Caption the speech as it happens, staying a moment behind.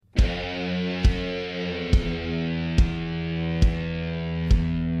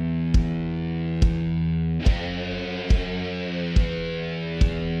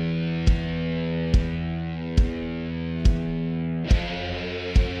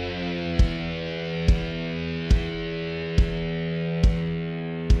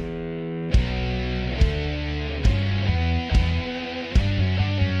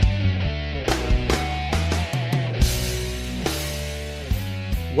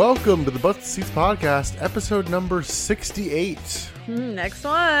Welcome to the Butts Seats Podcast, episode number 68. Next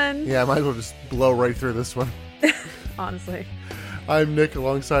one. Yeah, I might as well just blow right through this one. Honestly. I'm Nick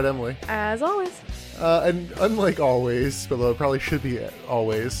alongside Emily. As always. And unlike always, although it probably should be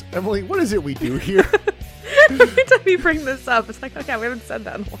always, Emily, what is it we do here? Every time you bring this up, it's like, okay, we haven't said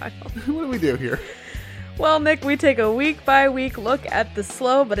that in a while. What do we do here? Well, Nick, we take a week-by-week look at the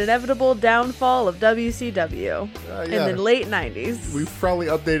slow but inevitable downfall of WCW in the late 90s. We've probably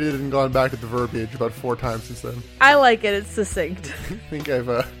updated and gone back to the verbiage about 4 times since then. I like it. It's succinct. I think I've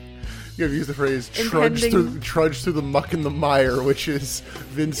used the phrase trudge through the muck and the mire, which is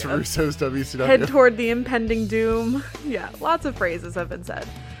Vince Russo's WCW. Head toward the impending doom. Yeah, lots of phrases have been said.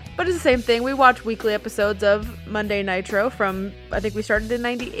 But it's the same thing. We watch weekly episodes of Monday Nitro from, I think we started in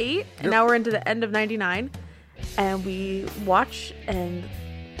 98, and now we're into the end of 99. And we watch and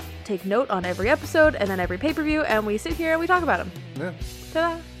take note on every episode and then every pay-per-view, and we sit here and we talk about them. Yeah.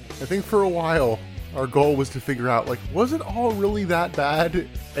 Ta-da. I think for a while, our goal was to figure out, was it all really that bad?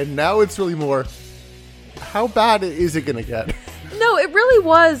 And now it's really more, how bad is it going to get? No, it really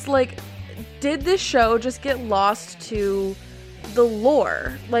was, did this show just get lost to the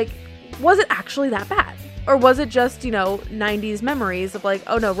lore? Was it actually that bad? Or was it just, 90s memories of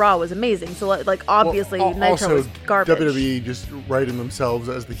oh no, Raw was amazing. So obviously Nitro was garbage. WWE just writing themselves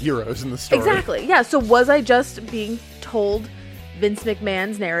as the heroes in the story. Exactly. Yeah. So was I just being told Vince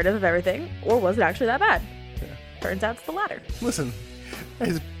McMahon's narrative of everything? Or was it actually that bad? Yeah. Turns out it's the latter. Listen,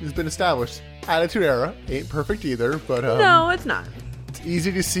 it's been established. Attitude Era ain't perfect either, but no, it's not. It's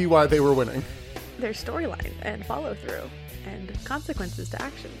easy to see why they were winning. There's storyline and follow through and consequences to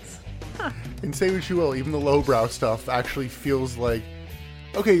actions. Huh. And say what you will, even the lowbrow stuff actually feels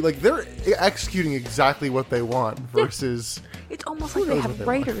they're executing exactly what they want versus... Yeah. It's almost like they have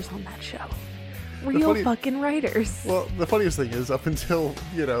writers on that show. Real fucking writers. Well, the funniest thing is, up until,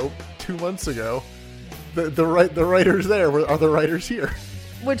 2 months ago, the writers there are the writers here.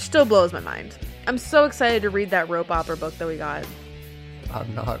 Which still blows my mind. I'm so excited to read that rope opera book that we got.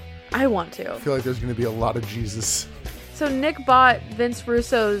 I'm not. I want to. I feel like there's going to be a lot of Jesus. So Nick bought Vince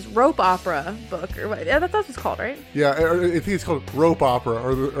Russo's rope opera book, that's what it's called, right? Yeah, I think it's called Rope Opera,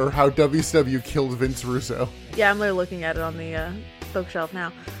 or How WCW Killed Vince Russo. Yeah, I'm literally looking at it on the bookshelf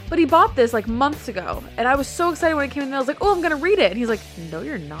now. But he bought this months ago, and I was so excited when it came in. I was like, "Oh, I'm gonna read it," and he's like, "No,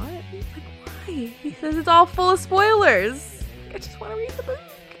 you're not." I'm like, why? He says it's all full of spoilers. I just want to read the book.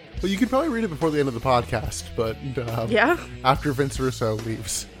 Well, you could probably read it before the end of the podcast, but yeah, after Vince Russo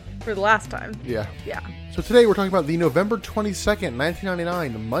leaves. For the last time. Yeah. Yeah. So today we're talking about the November 22nd,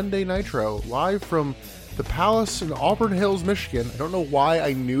 1999 Monday Nitro, live from the Palace in Auburn Hills, Michigan. I don't know why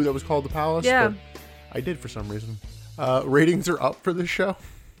I knew that was called the Palace, but I did for some reason. Ratings are up for this show.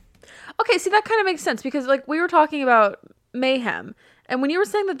 Okay, see, that kind of makes sense because we were talking about Mayhem, and when you were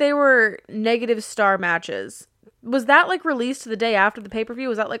saying that they were negative star matches, was that released the day after the pay-per-view?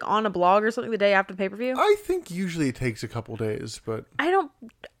 Was that on a blog or something the day after the pay-per-view? I think usually it takes a couple days, but I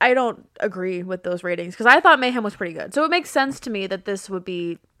don't agree with those ratings because I thought Mayhem was pretty good. So it makes sense to me that this would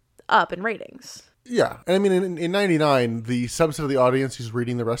be up in ratings. Yeah. And I mean, in 99, the subset of the audience who's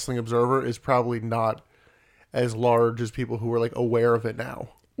reading the Wrestling Observer is probably not as large as people who are aware of it now.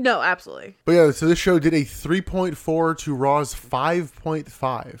 No, absolutely. But yeah, so this show did a 3.4 to Raw's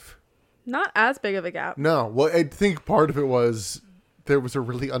 5.5. Not as big of a gap. No. Well, I think part of it was there was a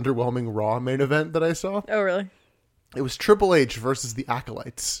really underwhelming Raw main event that I saw. Oh, really? It was Triple H versus the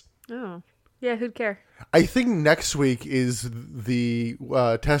Acolytes. Oh. Yeah, who'd care? I think next week is the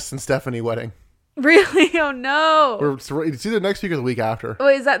Tess and Stephanie wedding. Really? Oh, no. It's either next week or the week after.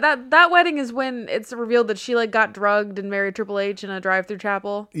 Wait, is that wedding is when it's revealed that she got drugged and married Triple H in a drive-through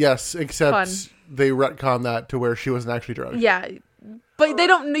chapel? Yes, except they retcon that to where she wasn't actually drugged. Yeah. But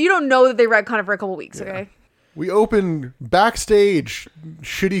you don't know that they retcon it for a couple weeks, okay? We open backstage,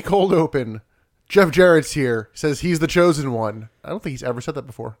 shitty cold open. Jeff Jarrett's here, says he's the chosen one. I don't think he's ever said that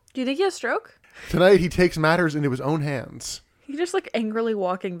before. Do you think he has a stroke? Tonight he takes matters into his own hands. He's just angrily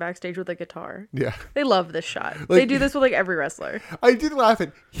walking backstage with a guitar. Yeah. They love this shot. They do this with every wrestler. I did laugh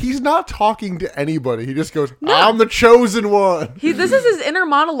at, he's not talking to anybody. He just goes, no. I'm the chosen one. This is his inner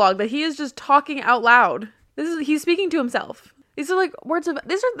monologue that he is just talking out loud. He's speaking to himself. These are words of,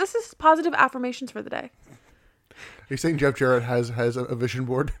 this is positive affirmations for the day. Are you saying Jeff Jarrett has a vision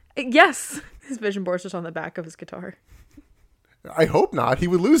board? Yes. His vision board's just on the back of his guitar. I hope not. He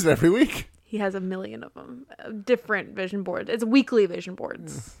would lose it every week. He has 1 million of them. Different vision boards. It's weekly vision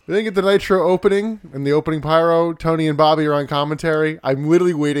boards. We then get the Nitro opening, and the opening pyro, Tony and Bobby are on commentary. I'm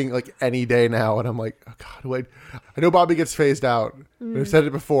literally waiting any day now, and I'm like, oh God, wait. I know Bobby gets phased out. I've said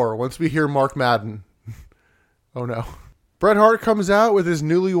it before. Once we hear Mark Madden, oh no. Bret Hart comes out with his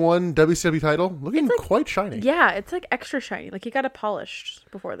newly won WCW title, looking quite shiny. Yeah, it's like extra shiny. Like he got it polished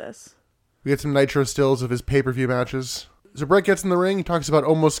before this. We get some Nitro stills of his pay-per-view matches. So Bret gets in the ring. He talks about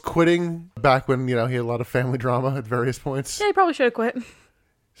almost quitting back when, he had a lot of family drama at various points. Yeah, he probably should have quit.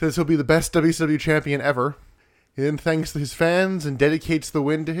 Says he'll be the best WCW champion ever. He then thanks his fans and dedicates the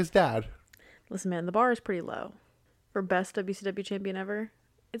win to his dad. Listen, man, the bar is pretty low for best WCW champion ever.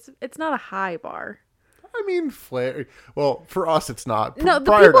 It's not a high bar. I mean, Flair. Well, for us, it's not. No,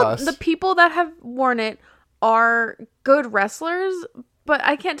 the people that have worn it are good wrestlers, but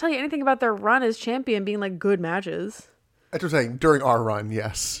I can't tell you anything about their run as champion being like good matches. That's what I'm saying. During our run,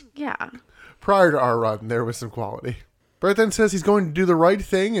 yes. Yeah. Prior to our run, there was some quality. Bret then says he's going to do the right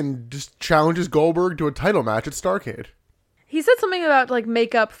thing and just challenges Goldberg to a title match at Starrcade. He said something about like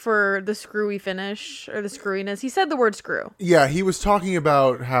make up for the screwy finish or the screwiness. He said the word screw. Yeah, he was talking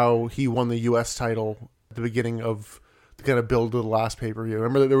about how he won the U.S. title at the beginning of the kind of build to the last pay-per-view.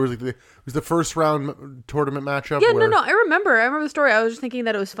 Remember that there was it was the first round tournament matchup? Yeah, no. I remember the story. I was just thinking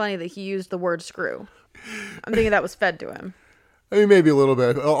that it was funny that he used the word screw. I'm thinking that was fed to him. I mean, maybe a little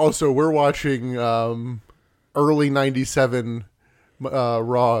bit. Also, we're watching early 97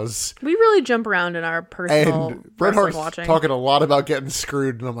 Raws. We really jump around in our personal and Bret Hart's watching. Talking a lot about getting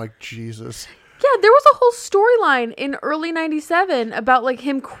screwed, and I'm like, Jesus. Yeah, there was a whole storyline in early 97 about like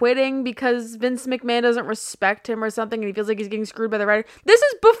him quitting because Vince McMahon doesn't respect him or something, and he feels like he's getting screwed by the writer. This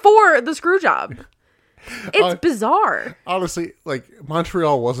is before the screw job. It's bizarre. Honestly, like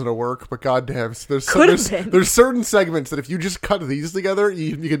Montreal wasn't a work, but goddamn, there's certain segments that if you just cut these together,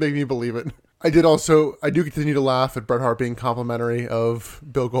 you can make me believe it. I do continue to laugh at Bret Hart being complimentary of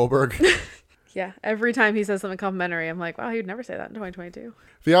Bill Goldberg. Yeah, every time he says something complimentary, I'm like, wow, he would never say that in 2022.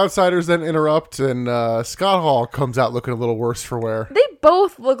 The Outsiders then interrupt, and Scott Hall comes out looking a little worse for wear. They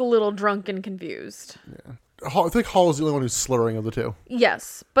both look a little drunk and confused. Yeah, I think Hall is the only one who's slurring of the two.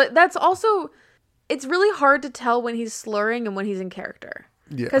 Yes, but that's also... It's really hard to tell when he's slurring and when he's in character.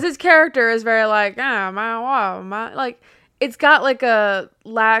 Yeah. Because his character is very like, like, it's got like a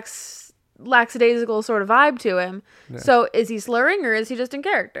lackadaisical sort of vibe to him. Yeah. So is he slurring or is he just in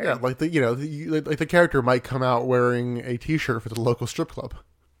character? Yeah, like the character might come out wearing a t-shirt for the local strip club.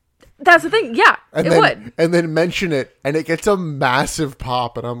 That's the thing. Yeah, would. And then mention it and it gets a massive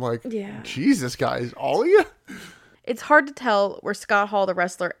pop. And I'm like, yeah. Jesus, guys, all of you? It's hard to tell where Scott Hall, the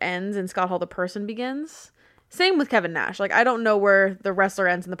wrestler, ends and Scott Hall, the person, begins. Same with Kevin Nash. Like, I don't know where the wrestler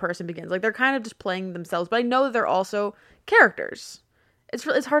ends and the person begins. Like, they're kind of just playing themselves, but I know that they're also characters.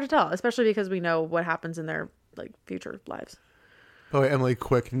 It's hard to tell, especially because we know what happens in their like future lives. Oh, Emily,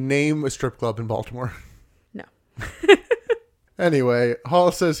 quick, name a strip club in Baltimore. No. Anyway,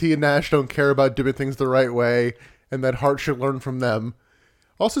 Hall says he and Nash don't care about doing things the right way and that Hart should learn from them.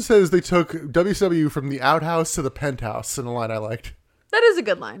 Also says they took WCW from the outhouse to the penthouse in a line I liked. That is a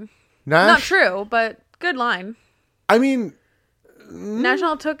good line. Nash? Not true, but good line. I mean...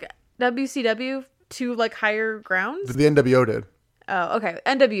 National took WCW to like higher grounds? The NWO did. Oh, okay.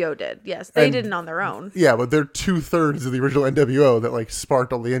 NWO did. Yes. They didn't on their own. Yeah, but they're 2/3 of the original NWO that like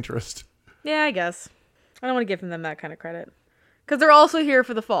sparked all the interest. Yeah, I guess. I don't want to give them that kind of credit. Because they're also here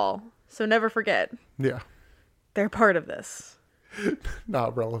for the fall. So never forget. Yeah. They're part of this.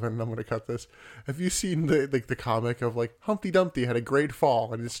 Not relevant. I'm going to cut this. Have you seen the comic of like Humpty Dumpty had a great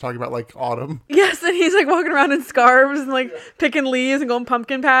fall and it's talking about like autumn? Yes, and he's like walking around in scarves and like picking leaves and going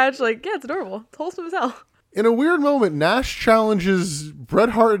pumpkin patch. Like, yeah, it's adorable. It's wholesome as hell. In a weird moment, Nash challenges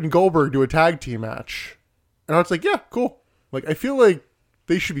Bret Hart and Goldberg to a tag team match. And Hart's like, yeah, cool. Like, I feel like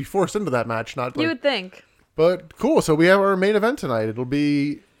they should be forced into that match, not like... You would think. But cool, so we have our main event tonight. It'll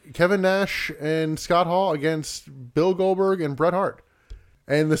be Kevin Nash and Scott Hall against Bill Goldberg and Bret Hart.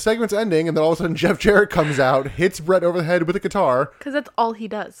 And the segment's ending, and then all of a sudden Jeff Jarrett comes out, hits Bret over the head with a guitar. Because that's all he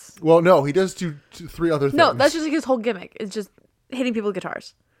does. Well, no, he does do 3 other things. No, that's just like his whole gimmick. It's just hitting people with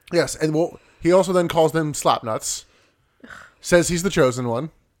guitars. Yes, and he also then calls them slapnuts, says he's the chosen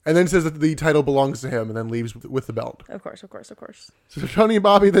one, and then says that the title belongs to him, and then leaves with the belt. Of course. So Tony and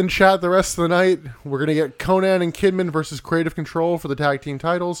Bobby then chat the rest of the night. We're going to get Conan and Kidman versus Creative Control for the tag team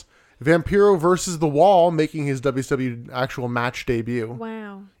titles. Vampiro versus The Wall, making his WCW actual match debut.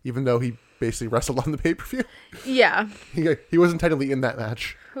 Wow. Even though he basically wrestled on the pay-per-view. Yeah. He wasn't technically in that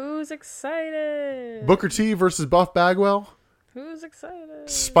match. Who's excited? Booker T versus Buff Bagwell. Who's excited?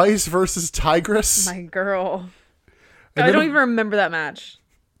 Spice versus Tigress. My girl. I don't even remember that match.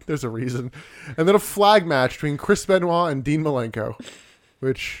 There's a reason. And then a flag match between Chris Benoit and Dean Malenko.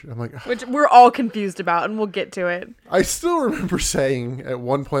 Which I'm like... Which we're all confused about, and we'll get to it. I still remember saying at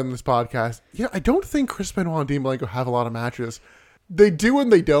one point in this podcast, I don't think Chris Benoit and Dean Malenko have a lot of matches. They do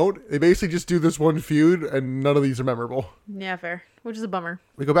and they don't. They basically just do this one feud, and none of these are memorable. Yeah, fair. Which is a bummer.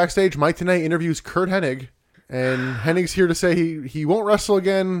 We go backstage. Mike Tenay interviews Kurt Hennig, and Hennig's here to say he won't wrestle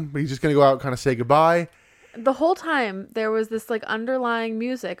again, but he's just going to go out and kind of say goodbye. The whole time, there was this like underlying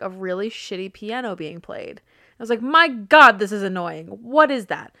music of really shitty piano being played. I was like, my God, this is annoying. What is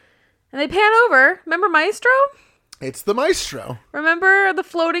that? And they pan over. Remember Maestro? It's the Maestro. Remember the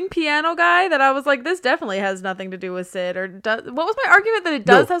floating piano guy that I was like, this definitely has nothing to do with Sid? Or what was my argument that it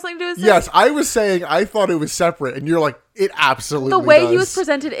does have something to do with Sid? Yes, I was saying I thought it was separate, and you're like, it absolutely does. The way he was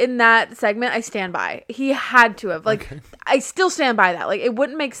presented in that segment, I stand by. He had to have. Like, okay. I still stand by that. Like, it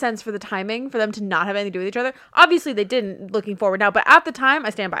wouldn't make sense for the timing for them to not have anything to do with each other. Obviously, they didn't looking forward now, but at the time,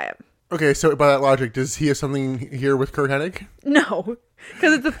 I stand by it. Okay, so by that logic, does he have something here with Kurt Hennig? No,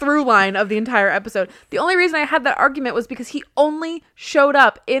 because it's a through line of the entire episode. The only reason I had that argument was because he only showed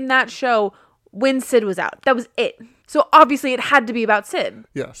up in that show when Sid was out. That was it. So obviously it had to be about Sid.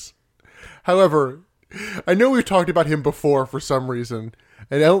 Yes. However, I know we've talked about him before for some reason,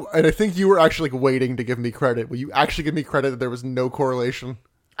 and I think you were actually like waiting to give me credit. Will you actually give me credit that there was no correlation?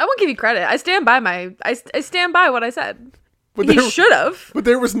 I won't give you credit. I stand by I stand by what I said. But he should have. But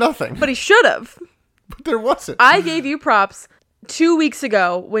there was nothing. But he should have. But there wasn't. I gave you props 2 weeks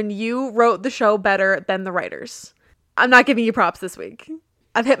ago when you wrote the show better than the writers. I'm not giving you props this week.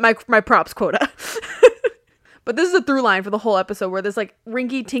 I've hit my props quota. But this is a through line for the whole episode where this like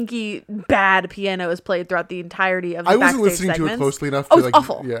rinky-tinky bad piano is played throughout the entirety of the backstage segments. I wasn't listening to it closely enough. It's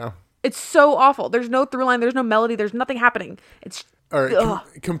awful. Yeah. It's so awful. There's no through line. There's no melody. There's nothing happening. It's... All right,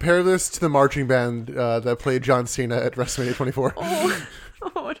 compare this to the marching band that played John Cena at WrestleMania 24. Oh,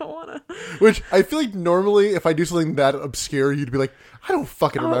 I don't want to. Which I feel like normally if I do something that obscure, you'd be like, I don't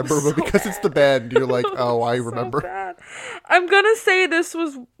fucking remember. But because it's the band, you're like, oh, I remember. So I'm going to say this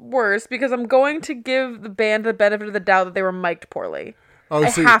was worse because I'm going to give the band the benefit of the doubt that they were mic'd poorly. I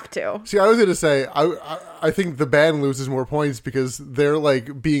have to. See, I was going to say, I think the band loses more points because they're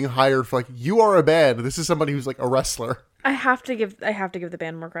like being hired for like, you are a band. This is somebody who's like a wrestler. I have to give the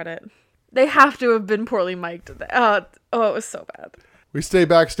band more credit. They have to have been poorly mic'd. It was so bad. We stay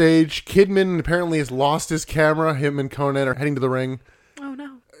backstage. Kidman apparently has lost his camera. Him and Conan are heading to the ring. Oh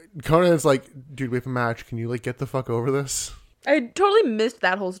no. Conan's like, dude, we have a match. Can you like get the fuck over this? I totally missed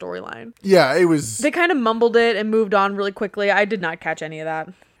that whole storyline. Yeah, it was... They kind of mumbled it and moved on really quickly. I did not catch any of that.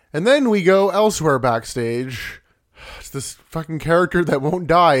 And then we go elsewhere backstage. It's this fucking character that won't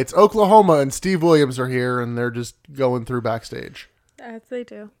die. It's Oklahoma and Steve Williams are here and they're just going through backstage. Yes, they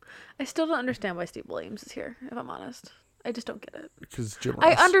do. I still don't understand why Steve Williams is here, if I'm honest. I just don't get it. Because Jim Ross.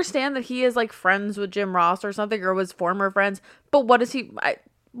 I understand that he is like friends with Jim Ross or something, or was former friends, but what is he...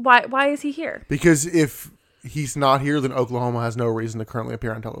 Why is he here? Because if he's not here, then Oklahoma has no reason to currently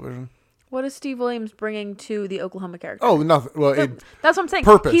appear on television. What is Steve Williams bringing to the Oklahoma character? Oh, nothing. Well, that's what I'm saying.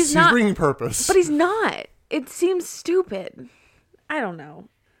 Purpose. He's bringing purpose. But he's not. It seems stupid. I don't know.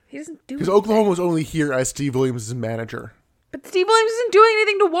 He doesn't do anything. Because Oklahoma was only here as Steve Williams' manager. But Steve Williams isn't doing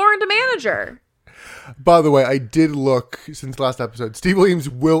anything to warrant a manager. By the way, I did look since last episode. Steve Williams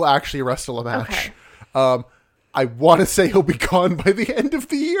will actually wrestle a match. Okay. I want to say he'll be gone by the end of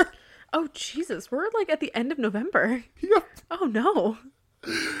the year. Oh, Jesus. We're like at the end of November. Yep. Oh, no.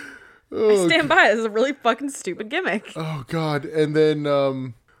 I stand by. This is a really fucking stupid gimmick. Oh, God. And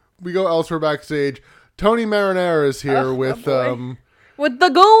then we go elsewhere backstage. Tony Marinara is here with the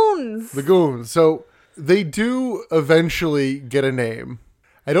Goons. The Goons. So they do eventually get a name.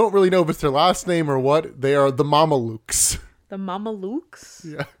 I don't really know if it's their last name or what. They are the Mamalukes. The Mamalukes?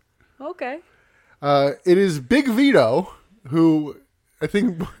 Yeah. Okay. It is Big Vito, who I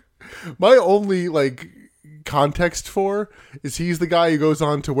think my only like context for is he's the guy who goes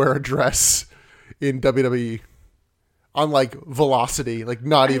on to wear a dress in WWE. On like Velocity, like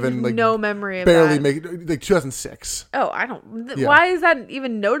not even like no memory of barely that. make like 2006. Oh, I don't. Yeah. Why is that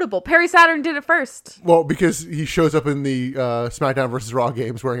even notable? Perry Saturn did it first. Well, because he shows up in the SmackDown versus Raw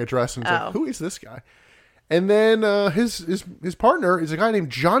games wearing a dress, and it's like, who is this guy? And then his partner is a guy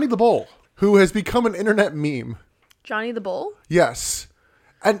named Johnny the Bull, who has become an internet meme. Johnny the Bull? Yes.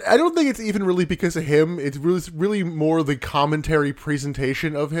 And I don't think it's even really because of him. It's really more the commentary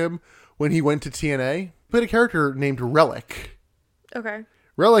presentation of him when he went to TNA. Played a character named Relic. Okay.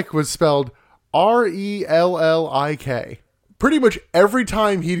 Relic was spelled Rellik. Pretty much every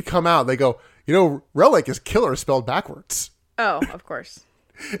time he'd come out, they go, Relic is killer spelled backwards. Oh, of course.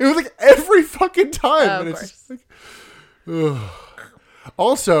 It was like every fucking time. Oh, and of it's just like,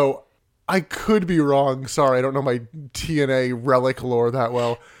 also, I could be wrong. Sorry, I don't know my TNA Relic lore that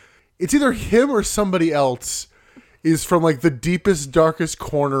well. It's either him or somebody else is from like the deepest, darkest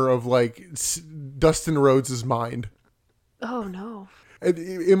corner of like Dustin Rhodes' mind. Oh, no.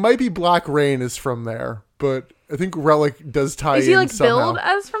 It might be Black Rain is from there, but I think Relic does tie in Is he like somehow. billed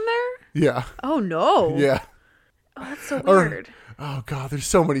as from there? Yeah. Oh, no. Yeah. Oh, that's so weird. Oh, God, there's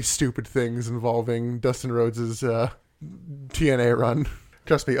so many stupid things involving Dustin Rhodes' TNA run.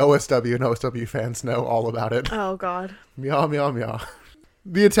 Trust me, OSW and OSW fans know all about it. Oh, God. Meow, meow, meow.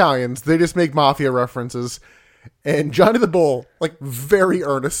 The Italians, they just make mafia references. And Johnny the Bull, like, very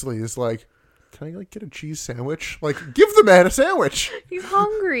earnestly is like, can I, like, get a cheese sandwich? Like, give the man a sandwich. He's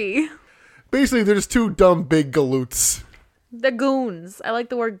hungry. Basically, they're just two dumb big galoots. The goons. I like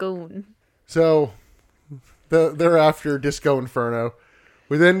the word goon. So, they're after Disco Inferno.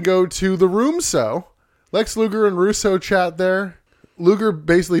 We then go to the Room So. Lex Luger and Russo chat there. Luger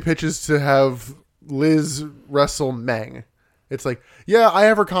basically pitches to have Liz wrestle Meng. It's like, yeah, I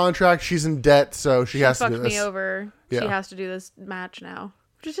have her contract. She's in debt, so she has to do this. She fucked me over. Yeah. She has to do this match now.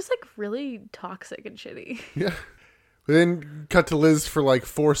 Which is just like really toxic and shitty. Yeah. We then cut to Liz for like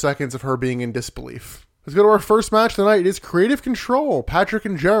 4 seconds of her being in disbelief. Let's go to our first match tonight. It is Creative Control. Patrick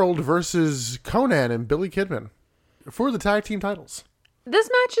and Gerald versus Conan and Billy Kidman for the tag team titles. This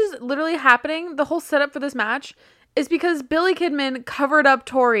match is literally happening. The whole setup for this match is because Billy Kidman covered up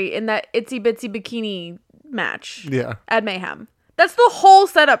Tori in that itsy bitsy bikini match. Yeah. At Mayhem. That's the whole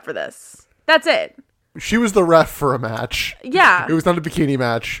setup for this. That's it. She was the ref for a match. Yeah. It was not a bikini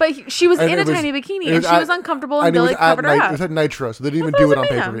match. But she was in a tiny bikini and she was uncomfortable and Billy covered her up. It was at Nitro, so they didn't even do it on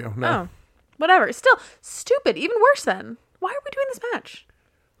pay-per-view. No. Oh. Whatever. Still stupid. Even worse then. Why are we doing this match?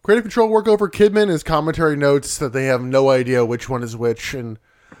 Creative Control work over Kidman. His commentary notes that they have no idea which one is which, and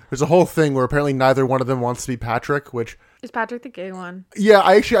there's a whole thing where apparently neither one of them wants to be Patrick, which... Is Patrick the gay one? Yeah,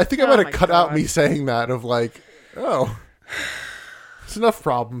 I think I might have cut God. out me saying that of like, oh, there's enough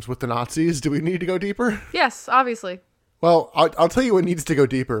problems with the Nazis. Do we need to go deeper? Yes, obviously. Well, I'll tell you what needs to go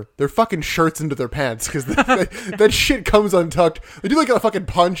deeper. Their fucking shirts into their pants, because that shit comes untucked. They do like a fucking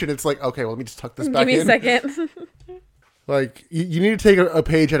punch, and it's like, okay, well, let me just tuck this back in. Give me a second. Like, you need to take a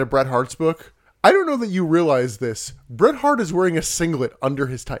page out of Bret Hart's book. I don't know that you realize this. Bret Hart is wearing a singlet under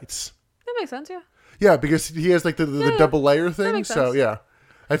his tights. That makes sense, yeah. Yeah, because he has like the double layer thing. makes So sense. yeah,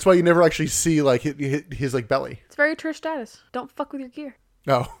 that's why you never actually see like his like belly. It's very Trish Stratus. Don't fuck with your gear.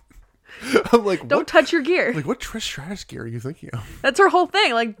 No, I'm like, Don't touch your gear. Like, what Trish Stratus gear are you thinking of? That's her whole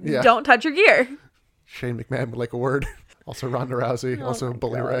thing. Like, Yeah. don't touch your gear. Shane McMahon would like a word. Also Ronda Rousey. Also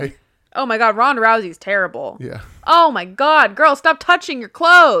Bully Ray. Oh my God, Ronda Rousey's terrible. Yeah. Oh my God, girl, stop touching your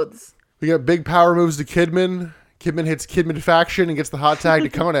clothes. We got big power moves to Kidman. Kidman hits Kidman Faction and gets the hot tag to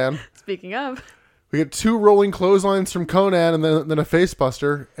Conan. Speaking of. We get 2 rolling clotheslines from Conan and then a face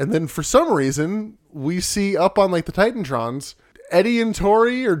buster. And then for some reason, we see up on like the Titantrons, Eddie and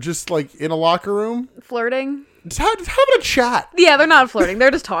Tori are just like in a locker room. Flirting. Just having a chat. Yeah, they're not flirting.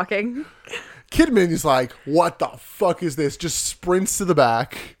 They're just talking. Kidman is like, what the fuck is this? Just sprints to the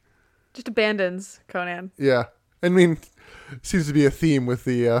back. Just abandons Conan. Yeah. I mean, seems to be a theme with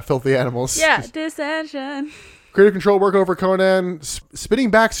the filthy animals. Yeah, dissension. Creative Control work over Conan,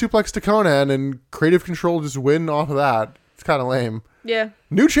 spinning back suplex to Conan, and Creative Control just win off of that. It's kind of lame. Yeah.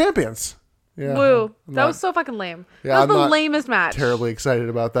 New champions. Yeah. Woo. I'm That not was so fucking lame. Yeah, that I'm was the not lamest match. terribly excited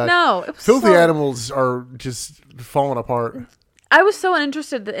about that. No. It was Filthy so... animals are just falling apart. I was so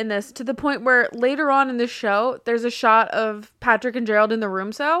uninterested in this to the point where later on in this show, there's a shot of Patrick and Gerald in the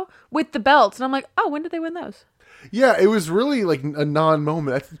room so with the belts. And I'm like, oh, when did they win those? Yeah, it was really like a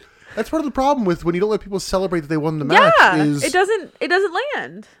non-moment. That's part of the problem with when you don't let people celebrate that they won the match. Yeah, Is, it doesn't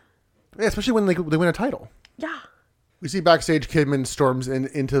land. Yeah, especially when they win a title. Yeah. We see backstage Kidman storms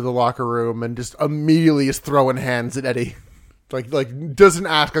into the locker room and just immediately is throwing hands at Eddie. Like doesn't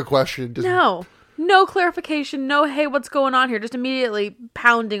ask a question. Just, No clarification. No, hey, what's going on here? Just immediately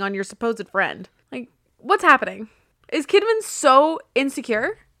pounding on your supposed friend. Like, what's happening? Is Kidman so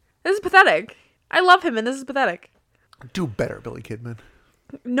insecure? This is pathetic. I love him and this is pathetic. Do better, Billy Kidman.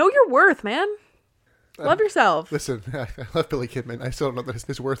 Know your worth, man. Love yourself. Listen, I love Billy Kidman. I still don't know that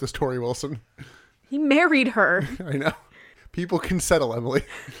his worth is Tori Wilson. He married her. I know. People can settle, Emily.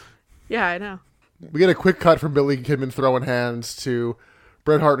 Yeah, I know. We get a quick cut from Billy Kidman throwing hands to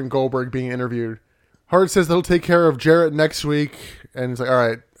Bret Hart and Goldberg being interviewed. Hart says that he'll take care of Jarrett next week. And it's like, all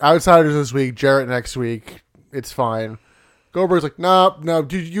right, outsiders this week, Jarrett next week. It's fine. Goldberg's like, no,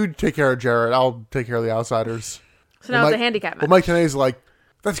 you take care of Jarrett. I'll take care of the outsiders. So now it's a handicap match. Well, Mike Tenay's like,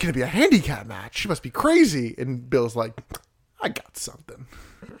 that's going to be a handicap match. She must be crazy. And Bill's like, I got something.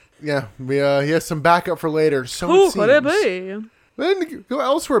 Yeah, he has some backup for later. So Who it could it seems. be? Then go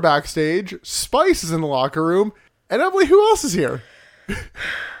elsewhere backstage. Spice is in the locker room. And Emily, who else is here?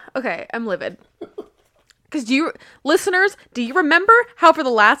 Okay, I'm livid. Because listeners, do you remember how for the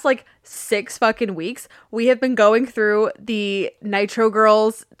last 6 fucking weeks we have been going through the Nitro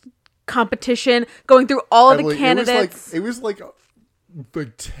Girls competition, going through all of the candidates? It was like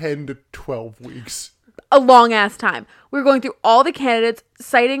 10 to 12 weeks. A long ass time. We were going through all the candidates,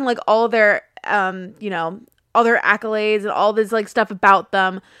 citing all their all their accolades and all this stuff about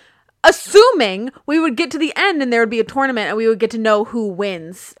them, assuming we would get to the end and there would be a tournament and we would get to know who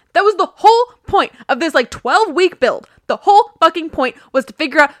wins. That was the whole point of this 12-week build. The whole fucking point was to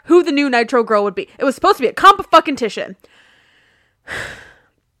figure out who the new Nitro Girl would be. It was supposed to be a competition.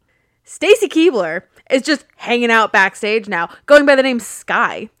 Stacy Keibler is just hanging out backstage now, going by the name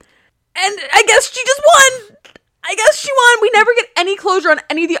Sky. And I guess she just won. We never get any closure on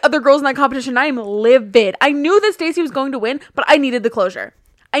any of the other girls in that competition. I am livid. I knew that Stacy was going to win, but I needed the closure.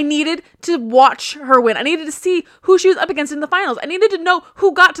 I needed to watch her win. I needed to see who she was up against in the finals. I needed to know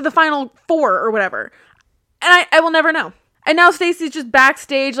who got to the final 4 or whatever. And I will never know. And now Stacy's just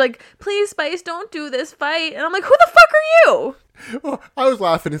backstage please, Spice, don't do this fight. And I'm like, who the fuck are you? Well, I was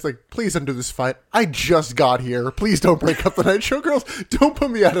laughing. It's please don't do this fight. I just got here. Please don't break up the Nitro Girls. Don't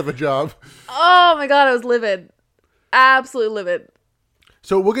put me out of a job. Oh my God, I was livid. Absolutely livid.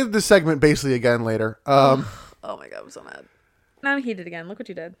 So we'll get to this segment basically again later. Oh my God, I'm so mad. Now I'm heated again. Look what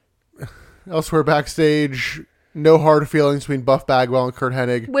you did. Elsewhere backstage, no hard feelings between Buff Bagwell and Kurt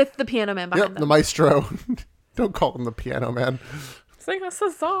Hennig. With the piano man behind them. The maestro. Don't call him the piano man. Sing us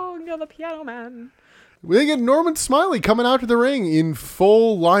a song, you're the piano man. We then get Norman Smiley coming out to the ring in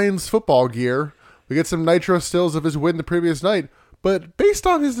full Lions football gear. We get some Nitro stills of his win the previous night. But based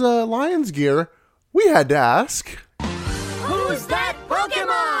on his Lions gear, we had to ask... Who's that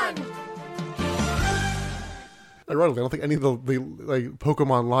Pokemon? Ironically, I don't think any of the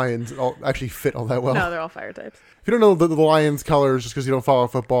Pokemon Lions actually fit all that well. No, they're all fire types. If you don't know the Lions colors just because you don't follow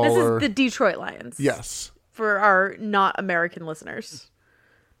football... This is the Detroit Lions. Yes. For our not American listeners.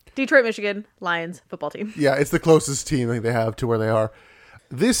 Detroit, Michigan, Lions football team. Yeah, it's the closest team I think they have to where they are.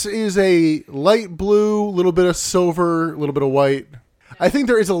 This is a light blue, little bit of silver, a little bit of white. I think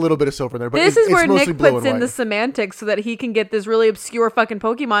there is a little bit of silver in there, but this is where Nick puts in white. The semantics so that he can get this really obscure fucking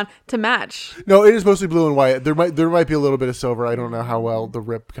Pokemon to match. No, it is mostly blue and white. There might be a little bit of silver. I don't know how well the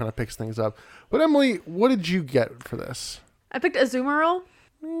rip kind of picks things up. But Emily, what did you get for this? I picked Azumarill.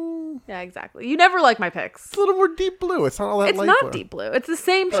 Yeah, exactly. You never like my picks. It's a little more deep blue. It's not all that It's light not blue. Deep blue. It's the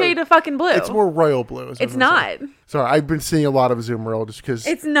same shade of fucking blue. It's more royal blue. It's not. Sorry, I've been seeing a lot of Azumarill just because...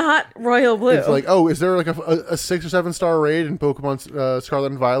 It's not royal blue. It's is there a 6 or 7 star raid in Pokemon Scarlet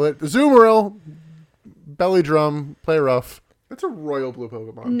and Violet? Azumarill, Belly Drum, Play Rough. That's a royal blue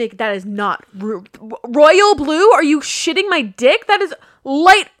Pokemon. Nick, that is not... royal blue? Are you shitting my dick? That is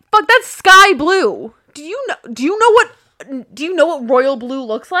light... Fuck, that's sky blue. Do you know what royal blue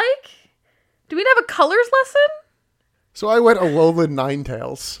looks like? Do we have a colors lesson? So I went Alolan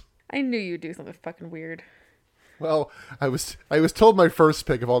Ninetales. I knew you'd do something fucking weird. Well, I was told my first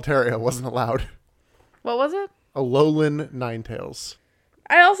pick of Altaria wasn't allowed. What was it? Alolan Ninetales.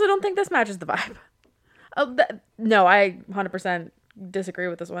 I also don't think this matches the vibe. No, I 100% disagree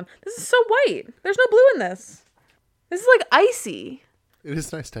with this one. This is so white. There's no blue in this. This is icy. It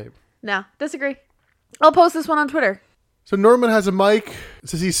is nice tape. No, disagree. I'll post this one on Twitter. So Norman has a mic. It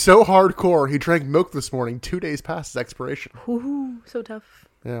says he's so hardcore, he drank milk this morning 2 days past its expiration. Ooh, so tough.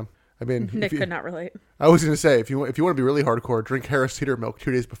 Yeah. I mean... Nick could not relate. I was going to say, if you want to be really hardcore, drink Harris Teeter milk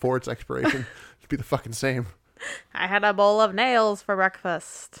 2 days before its expiration. It'd be the fucking same. I had a bowl of nails for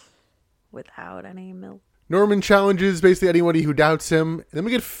breakfast. Without any milk. Norman challenges basically anybody who doubts him. And then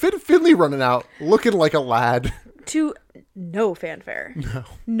we get Finley running out, looking like a lad. To no fanfare. No.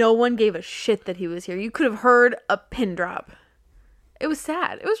 No one gave a shit that he was here. You could have heard a pin drop. It was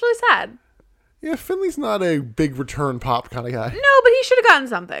sad. It was really sad. Yeah, Finley's not a big return pop kind of guy. No, but he should have gotten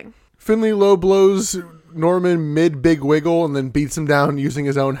something. Finley low blows Norman mid-big wiggle and then beats him down using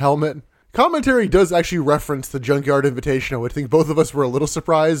his own helmet. Commentary does actually reference the Junkyard Invitational. I think both of us were a little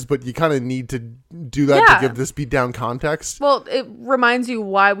surprised, but you kind of need to do that to give this beatdown context. Well, it reminds you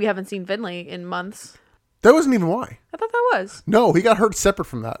why we haven't seen Finley in months. That wasn't even why. I thought that was. No, he got hurt separate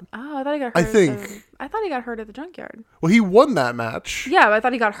from that. Oh, I thought he got hurt. I thought he got hurt at the Junkyard. Well, he won that match. Yeah, but I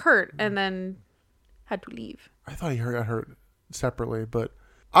thought he got hurt and then had to leave. I thought he got hurt separately, but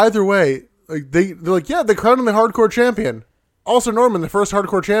either way, they're like, yeah, they crowned him the hardcore champion. Also Norman, the first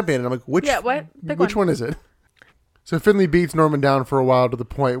hardcore champion. And I'm like, which one is it? So Finley beats Norman down for a while to the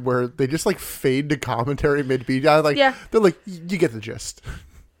point where they just fade to commentary mid-beat. They're like, you get the gist.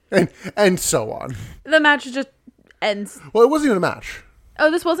 And so on. The match just ends. Well, it wasn't even a match. Oh,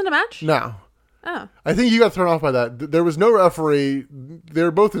 this wasn't a match? No. Oh. I think you got thrown off by that. There was no referee. They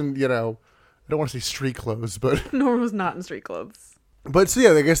were both in, don't want to say street clothes, but Norman was not in street clothes. But so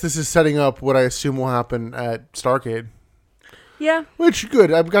yeah, I guess this is setting up what I assume will happen at Starrcade. Yeah. Which,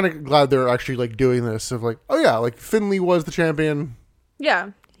 good. I'm kind of glad they're actually, like, doing this. Of like, oh yeah, like, Finley was the champion.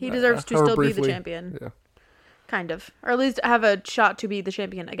 Yeah. He deserves to still briefly be the champion. Yeah. Kind of. Or at least have a shot to be the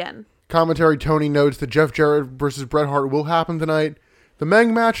champion again. Commentary, Tony notes that Jeff Jarrett versus Bret Hart will happen tonight. The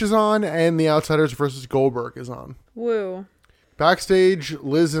Meng match is on, and the Outsiders versus Goldberg is on. Woo. Backstage,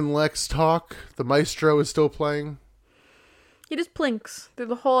 Liz and Lex talk. The Maestro is still playing. He just plinks through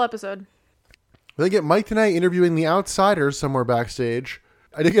the whole episode. They get Mike tonight interviewing the Outsiders somewhere backstage.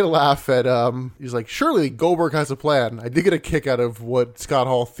 I did get a laugh at, he's like, surely Goldberg has a plan. I did get a kick out of what Scott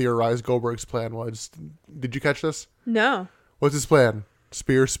Hall theorized Goldberg's plan was. Did you catch this? No. What's his plan?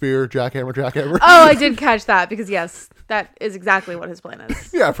 Spear, jackhammer, jackhammer. Oh, I did catch that because, yes, that is exactly what his plan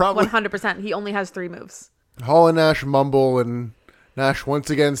is. Yeah, probably. 100%. He only has 3 moves. Hall and Nash mumble, and Nash once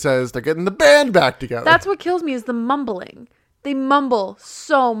again says they're getting the band back together. That's what kills me is the mumbling. They mumble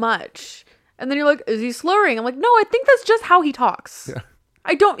so much. And then you're like, is he slurring? I'm like, no, I think that's just how he talks. Yeah.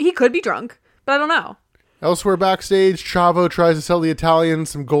 He could be drunk, but I don't know. Elsewhere backstage, Chavo tries to sell the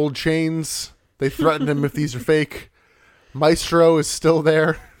Italians some gold chains. They threaten him if these are fake. Maestro is still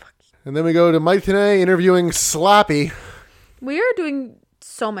there. And then we go to Mike Tenay interviewing Slappy. We are doing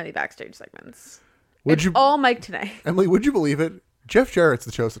so many backstage segments. All Mike Tenay. Emily, would you believe it? Jeff Jarrett's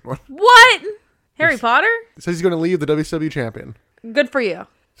the chosen one. What? Harry Potter? Says he's going to leave the WCW champion. Good for you.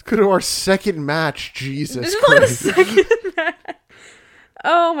 Let's go to our second match. Jesus This is Christ. not a second match.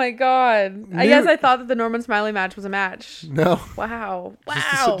 Oh my god. I guess I thought that the Norman Smiley match was a match. No. Wow.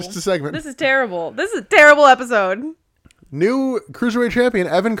 Just a segment. This is terrible. This is a terrible episode. New Cruiserweight champion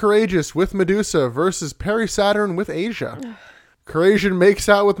Evan Courageous with Medusa versus Perry Saturn with Asia. Courageous makes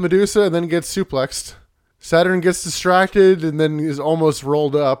out with Medusa and then gets suplexed. Saturn gets distracted and then is almost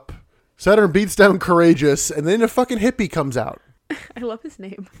rolled up. Saturn beats down Courageous and then a fucking hippie comes out. I love his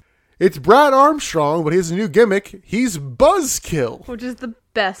name. It's Brad Armstrong, but he has a new gimmick. He's Buzzkill. Which is the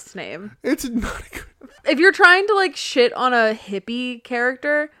best name. It's not a good... If you're trying to like shit on a hippie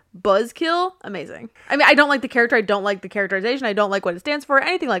character, Buzzkill, amazing. I mean, I don't like the character. I don't like the characterization. I don't like what it stands for,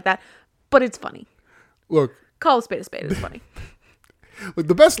 anything like that. But it's funny. Look. Call a spade. It's funny. Look,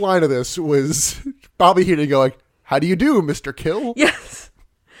 the best line of this was Bobby Heenan going, "How do you do, Mr. Kill?" Yes.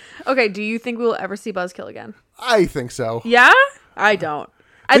 Okay, do you think we'll ever see Buzzkill again? I think so. Yeah? I don't.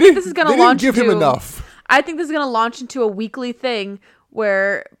 I think this is going to launch into... They didn't give him enough. I think this is going to launch into a weekly thing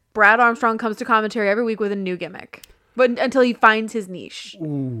where Brad Armstrong comes to commentary every week with a new gimmick. But until he finds his niche.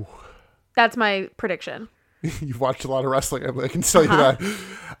 Ooh. That's my prediction. You've watched a lot of wrestling, I can tell you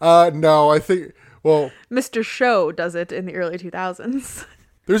that. No, I think... Well... Mr. Show does it in the early 2000s.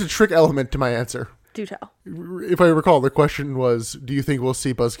 There's a trick element to my answer. Do tell. If I recall, the question was, do you think we'll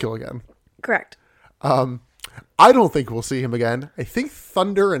see Buzzkill again? Correct. I don't think we'll see him again. I think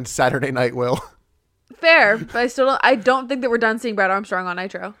Thunder and Saturday Night will. Fair, but I don't think that we're done seeing Brad Armstrong on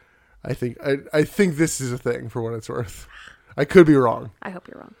Nitro. I think this is a thing for what it's worth. I could be wrong. I hope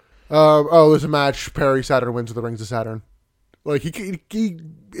you're wrong. There's a match. Perry Saturn wins with the Rings of Saturn. Like he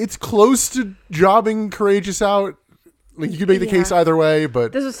it's close to jobbing Courageous out. Like you could make the case either way,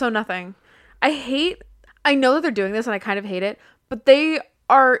 but this was so nothing. I know that they're doing this and I kind of hate it, but they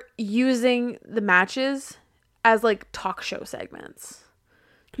are using the matches as like talk show segments.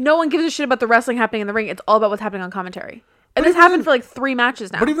 No one gives a shit about the wrestling happening in the ring. It's all about what's happening on commentary. And this happened for like 3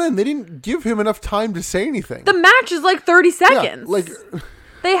 matches now. But even then, they didn't give him enough time to say anything. The match is like 30 seconds. Yeah, like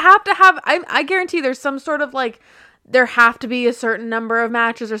they have to have, I guarantee there's some sort of like, there have to be a certain number of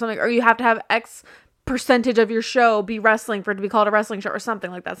matches or something, or you have to have X percentage of your show be wrestling for it to be called a wrestling show or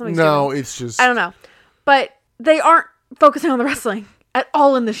something like that. Something no, stupid. It's just... I don't know. But they aren't focusing on the wrestling at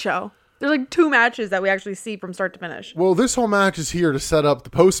all in the show. There's like 2 matches that we actually see from start to finish. Well, this whole match is here to set up the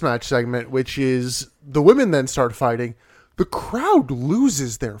post-match segment, which is the women then start fighting. The crowd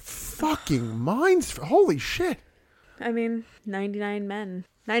loses their fucking minds. Holy shit. I mean, 99 men.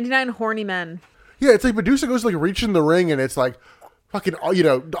 99 horny men. Yeah, it's like Medusa goes like reaching the ring and it's like fucking,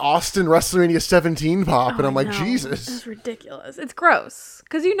 Austin WrestleMania 17 pop. And I'm like, Jesus. It's ridiculous. It's gross.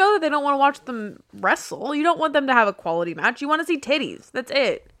 Because you know that they don't want to watch them wrestle. You don't want them to have a quality match. You want to see titties. That's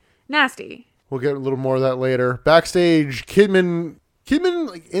it. Nasty. We'll get a little more of that later. Backstage, Kidman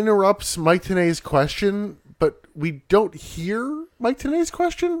like interrupts Mike Tenay's question, but we don't hear Mike Tenay's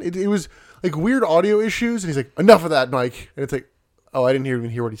question. It was like weird audio issues, and he's like, "Enough of that, Mike." And it's like, oh, I didn't even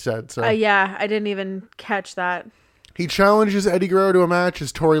hear what he said. So yeah, I didn't even catch that. He challenges Eddie Guerrero to a match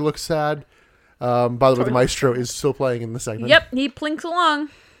as Tori looks sad. By the way, the Maestro is still playing in the segment. Yep, he plinks along.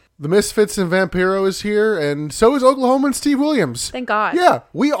 The Misfits and Vampiro is here, and so is Oklahoma and Steve Williams. Thank God. Yeah,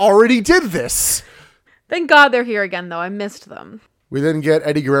 we already did this. Thank God they're here again, though. I missed them. We then get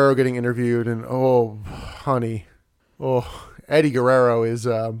Eddie Guerrero getting interviewed, and oh, honey. Oh, Eddie Guerrero is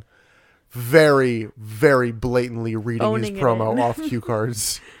very, very blatantly reading Owning his promo it in. off cue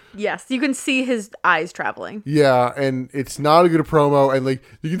cards. Yes, you can see his eyes traveling. Yeah, and it's not a good promo, and like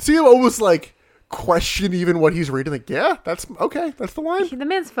you can see him almost like question even what he's reading. Like, yeah, that's okay. That's the line. The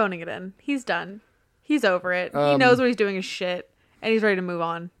man's phoning it in. He's done. He's over it. He knows what he's doing is shit, and he's ready to move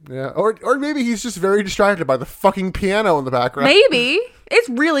on. Yeah, or maybe he's just very distracted by the fucking piano in the background. Maybe. It's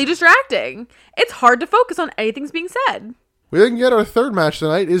really distracting. It's hard to focus on anything's being said. We then get our third match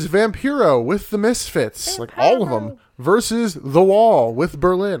tonight is Vampiro with the Misfits, like all of them, versus The Wall with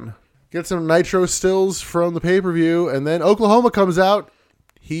Berlin. Get some Nitro stills from the pay-per-view, and then Oklahoma comes out.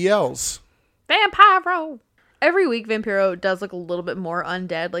 He yells. Vampiro. Every week, Vampiro does look a little bit more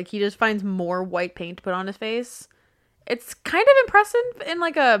undead. Like, he just finds more white paint to put on his face. It's kind of impressive in,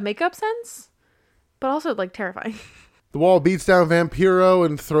 like, a makeup sense, but also, like, terrifying. The Wall beats down Vampiro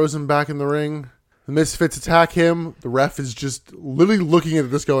and throws him back in the ring. The Misfits attack him. The ref is just literally looking at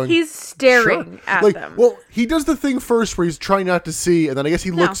this going... He's staring at them. Well, he does the thing first where he's trying not to see, and then I guess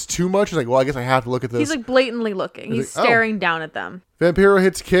he looks too much. He's like, well, I guess I have to look at this. He's, like, blatantly looking. He's like, staring down at them. Vampiro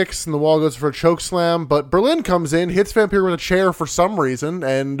hits kicks, and The Wall goes for a choke slam, but Berlin comes in, hits Vampiro with a chair for some reason,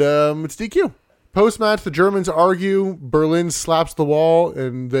 and it's DQ. Post-match, the Germans argue. Berlin slaps The Wall,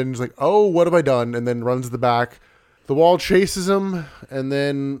 and then he's like, oh, what have I done? And then runs to the back. The Wall chases him, and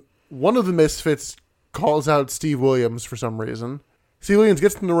then one of the Misfits calls out Steve Williams for some reason. Steve Williams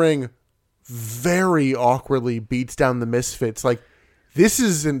gets in the ring, very awkwardly beats down the Misfits. Like, this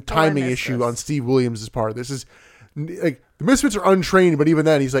is a timing issue on Steve Williams' part. This is, like, the Misfits are untrained, but even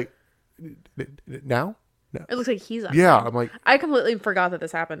then, he's like, now? No. It looks like he's on. Yeah, I'm like... I completely forgot that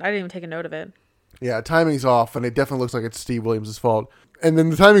this happened. I didn't even take a note of it. Yeah, timing's off, and it definitely looks like it's Steve Williams' fault. And then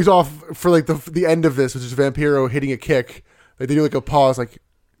the timing's off for, like, the end of this, which is Vampiro hitting a kick. Like, they do, like, a pause, like,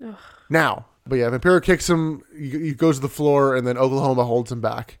 ugh. Now. But yeah, Vampiro kicks him, he goes to the floor, and then Oklahoma holds him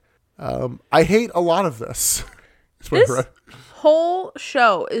back. I hate a lot of this. This whole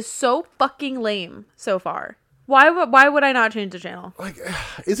show is so fucking lame so far. Why would I not change the channel? Like,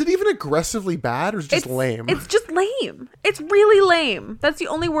 is it even aggressively bad, or is it just lame? It's just lame. It's really lame. That's the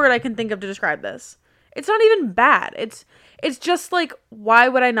only word I can think of to describe this. It's not even bad. It's just like, why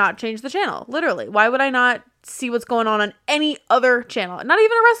would I not change the channel? Literally. Why would I not see what's going on any other channel? Not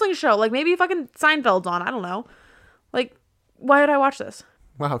even a wrestling show. Like, maybe fucking Seinfeld's on. I don't know. Like, why would I watch this?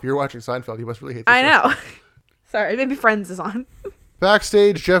 Wow, if you're watching Seinfeld, you must really hate this I know. Sorry, maybe Friends is on.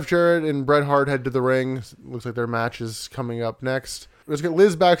 Backstage, Jeff Jarrett and Bret Hart head to the ring. Looks like their match is coming up next. Let's get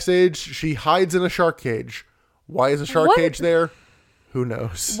Liz backstage. She hides in a shark cage. Why is a shark cage there? Who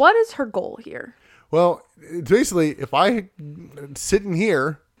knows? What is her goal here? Well, basically, if I sit in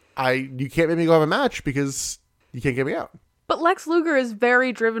here, you can't make me go have a match because you can't get me out. But Lex Luger is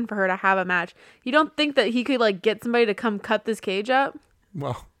very driven for her to have a match. You don't think that he could, like, get somebody to come cut this cage up?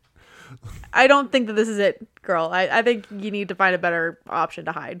 Well, I don't think that this is it, girl. I think you need to find a better option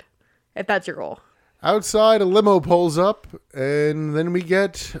to hide, if that's your goal. Outside, a limo pulls up, and then we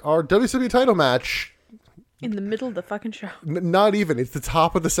get our WWE title match. In the middle of the fucking show. Not even. It's the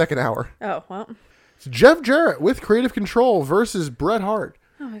top of the second hour. Oh, well. It's Jeff Jarrett with Creative Control versus Bret Hart.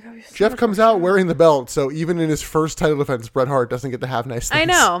 Oh my God, Jeff comes out wearing the belt, so even in his first title defense, Bret Hart doesn't get to have nice things. I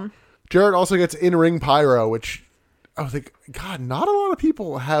know. Jarrett also gets in-ring pyro, which I was like, God, not a lot of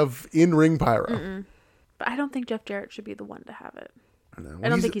people have in-ring pyro. Mm-mm. But I don't think Jeff Jarrett should be the one to have it. I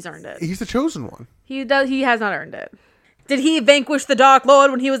don't think he's earned it. He's the chosen one. He has not earned it. Did he vanquish the Dark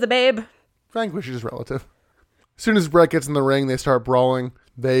Lord when he was a babe? Vanquish is relative. As soon as Bret gets in the ring, they start brawling.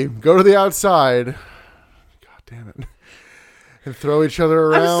 They go to the outside. God damn it. And throw each other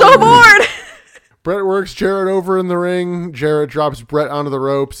around. I'm so bored! Bret works Jarrett over in the ring. Jarrett drops Bret onto the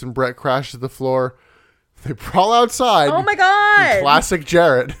ropes, and Bret crashes to the floor. They brawl outside. Oh my God! Classic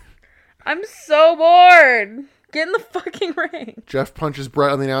Jarrett. I'm so bored. Get in the fucking ring. Jeff punches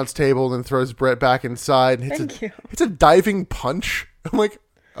Bret on the announce table, then throws Bret back inside. And Thank you. It's a diving punch. I'm like,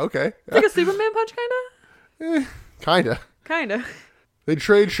 okay. It's like a Superman punch, kinda? Kinda. They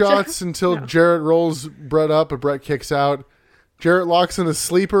trade shots until Jarrett rolls Bret up, but Bret kicks out. Jarrett locks in a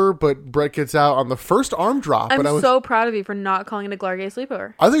sleeper, but Bret gets out on the first arm drop. I'm so proud of you for not calling it a Glargay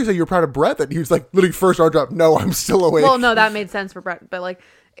sleeper. I think you said you were proud of Bret, that he was like, literally first arm drop. No, I'm still awake. Well, no, that made sense for Bret. But like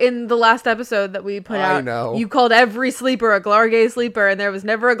in the last episode that we put out, you called every sleeper a Glargay sleeper, and there was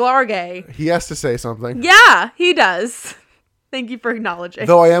never a Glargay. He has to say something. Yeah, he does. Thank you for acknowledging.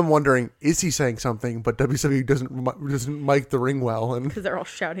 Though I am wondering, is he saying something? But WWE doesn't mic the ring well, and because they're all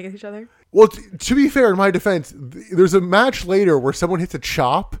shouting at each other. Well, to be fair, in my defense, there's a match later where someone hits a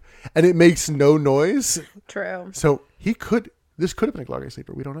chop and it makes no noise. True. So this could have been a Glorious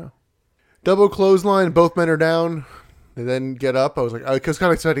Sleeper. We don't know. Double clothesline, both men are down. They then get up. I was kind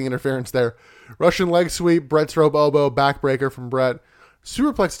of expecting interference there. Russian leg sweep, Brett's rope elbow, backbreaker from Brett.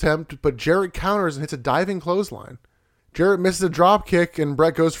 Superplex attempt, but Jarrett counters and hits a diving clothesline. Jarrett misses a drop kick and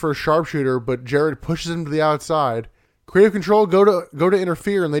Brett goes for a sharpshooter, but Jarrett pushes him to the outside. Creative Control go to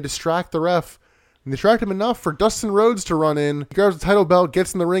interfere and they distract the ref. And they distract him enough for Dustin Rhodes to run in. He grabs the title belt,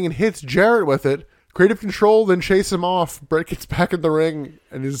 gets in the ring and hits Jarrett with it. Creative Control then chase him off. Brett gets back in the ring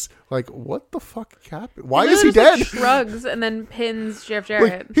and is like, "What the fuck happened? Why is he dead?" Shrugs and then pins Jeff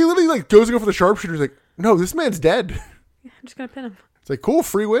Jarrett. He literally goes to go for the sharpshooter. He's like, "No, this man's dead." Yeah, I'm just gonna pin him. It's like, cool,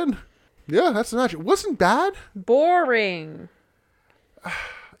 free win. Yeah, that's the match. It wasn't bad. Boring.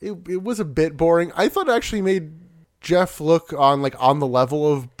 It was a bit boring. I thought it actually made Jeff look on the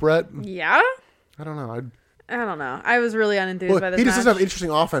level of Brett. Yeah? I don't know. I don't know. I was really unenthused by this He just match. doesn't have interesting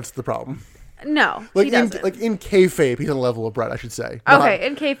offense is the problem. No, he doesn't. In kayfabe, he's on the level of Brett, I should say. Okay,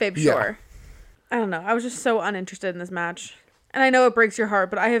 in kayfabe, Yeah. sure. I don't know. I was just so uninterested in this match. And I know it breaks your heart,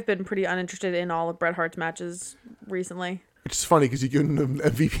 but I have been pretty uninterested in all of Bret Hart's matches recently. Which is funny because you give him an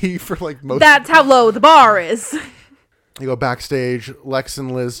MVP for most. That's how low the bar is. You go backstage. Lex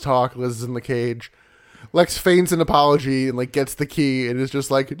and Liz talk. Liz is in the cage. Lex feigns an apology and gets the key and is just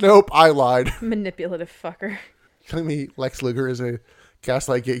like, "Nope, I lied." Manipulative fucker. Telling me Lex Luger is a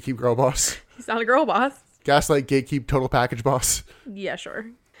Gaslight Gatekeep girl boss. He's not a girl boss. Gaslight Gatekeep total package boss. Yeah, sure.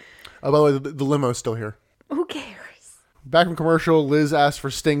 By the way, the limo's still here. Who cares? Back from commercial, Liz asks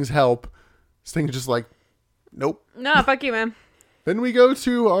for Sting's help. Sting's just like, "Nope." No, fuck you, man. Then we go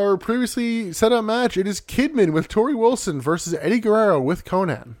to our previously set up match. It is Kidman with Tori Wilson versus Eddie Guerrero with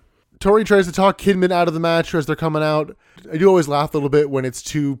Conan. Tori tries to talk Kidman out of the match as they're coming out. I do always laugh a little bit when it's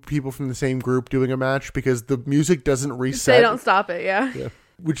two people from the same group doing a match because the music doesn't reset. They don't stop it, yeah.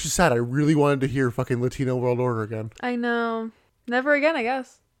 Which is sad. I really wanted to hear fucking Latino World Order again. I know. Never again, I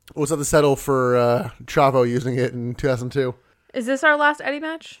guess. We'll have to settle for Chavo using it in 2002. Is this our last Eddie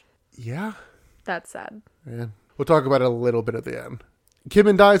match? Yeah. That's sad. Yeah. We'll talk about it a little bit at the end.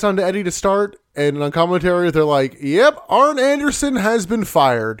 Kidman dives onto Eddie to start, and on commentary, they're like, "Yep, Arn Anderson has been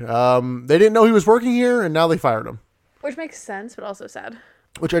fired. They didn't know he was working here, and now they fired him." Which makes sense, but also sad.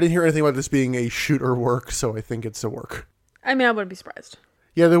 Which I didn't hear anything about this being a shoot or work, so I think it's a work. I mean, I wouldn't be surprised.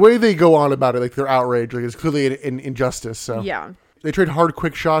 Yeah, the way they go on about it, they're outraged. It's clearly an injustice, so. Yeah. They trade hard,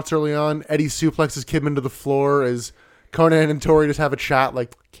 quick shots early on. Eddie suplexes Kidman to the floor as Conan and Tori just have a chat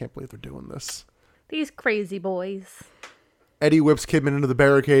can't believe they're doing this. These crazy boys. Eddie whips Kidman into the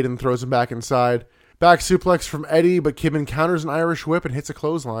barricade and throws him back inside. Back suplex from Eddie, but Kidman counters an Irish whip and hits a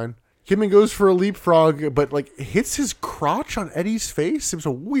clothesline. Kidman goes for a leapfrog, but hits his crotch on Eddie's face. It was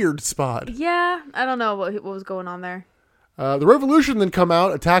a weird spot. Yeah, I don't know what was going on there. The Revolution then come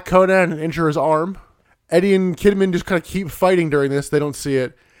out, attack Conan, and injure his arm. Eddie and Kidman just kind of keep fighting during this. They don't see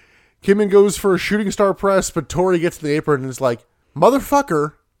it. Kidman goes for a shooting star press, but Tori gets to the apron and is like,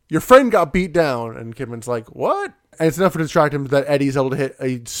 "Motherfucker, your friend got beat down." And Kidman's like, "What?" And it's enough to distract him that Eddie's able to hit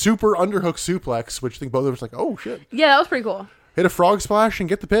a super underhook suplex, which I think both of us like, "Oh, shit." Yeah, that was pretty cool. Hit a frog splash and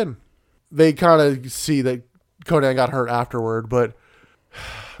get the pin. They kind of see that Conan got hurt afterward, but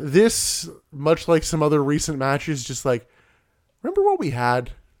this, much like some other recent matches, just remember what we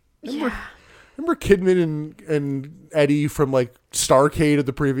had? Remember Kidman and Eddie from Starrcade of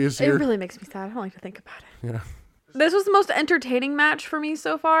the previous year? It really makes me sad. I don't like to think about it. Yeah. This was the most entertaining match for me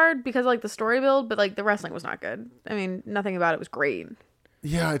so far because of the story build, but the wrestling was not good. I mean, nothing about it was great.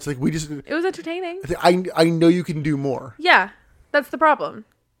 Yeah, it's it was entertaining. I know you can do more. Yeah, that's the problem.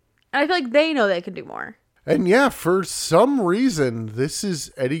 And I feel like they know they can do more. And yeah, for some reason, this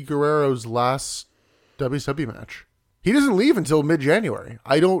is Eddie Guerrero's last WCW match. He doesn't leave until mid-January.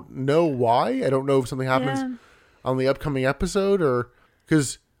 I don't know why. I don't know if something happens on the upcoming episode or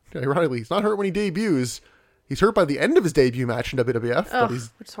because ironically, he's not hurt when he debuts. He's hurt by the end of his debut match in WWF.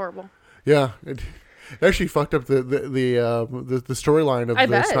 Which is horrible. Yeah, it actually fucked up the storyline of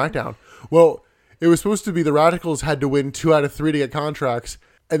the SmackDown. Well, it was supposed to be the Radicals had to win 2 out of 3 to get contracts,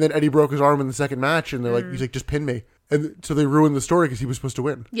 and then Eddie broke his arm in the second match, and they're he's like, "Just pin me," and so they ruined the story because he was supposed to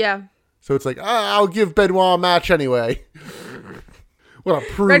win. Yeah. So it's I'll give Benoit a match anyway. Want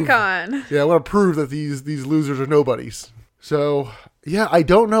to prove Redcon. Yeah, I want to prove that these losers are nobodies. So yeah, I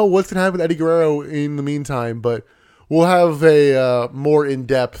don't know what's gonna happen with Eddie Guerrero in the meantime, but we'll have a more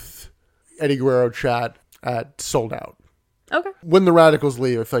in-depth Eddie Guerrero chat at Sold Out. Okay. When the Radicals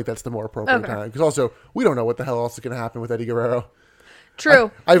leave, I feel like that's the more appropriate time. Because also, we don't know what the hell else is going to happen with Eddie Guerrero.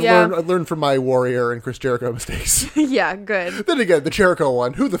 True. I've learned from my Warrior and Chris Jericho mistakes. Yeah, good. Then again, the Jericho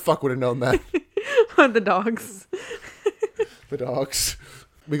one, who the fuck would have known that? The dogs. The dogs.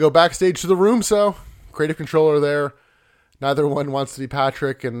 We go backstage to the room, so creative controller there. Neither one wants to be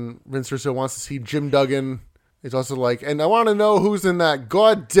Patrick, and Vince Russo wants to see Jim Duggan. He's also like, and I want to know who's in that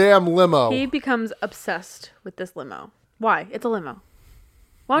goddamn limo. He becomes obsessed with this limo. Why? It's a limo.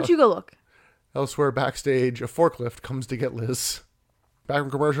 Why don't you go look? Elsewhere backstage, a forklift comes to get Liz. Back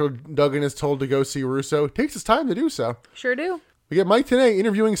from commercial, Duggan is told to go see Russo. Takes his time to do so. Sure do. We get Mike Tenay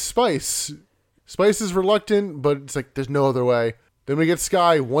interviewing Spice. Spice is reluctant, but it's like, there's no other way. Then we get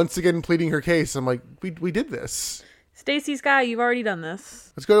Sky once again pleading her case. I'm like, we did this. Stacy Sky, you've already done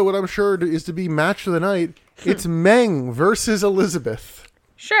this. Let's go to what I'm sure is to be match of the night. It's Meng versus Elizabeth.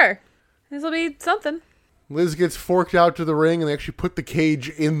 Sure. This will be something. Liz gets forked out to the ring, and they actually put the cage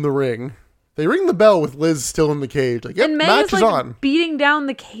in the ring. They ring the bell with Liz still in the cage. Like, yep, and Meng match is like on. Beating down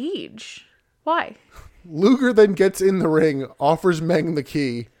the cage. Why? Luger then gets in the ring, offers Meng the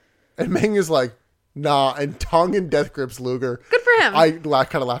key, and Meng is like, nah, and tongue and death grips Luger. Good for him. I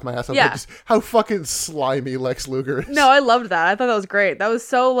kind of laughed my ass off. Yeah. How fucking slimy Lex Luger is. No, I loved that. I thought that was great. That was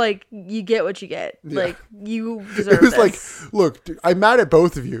so, like, you get what you get. Yeah. Like, you deserve It was this. like, look, dude, I'm mad at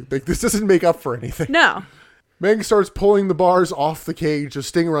both of you. Like, this doesn't make up for anything. No. Meng starts pulling the bars off the cage, so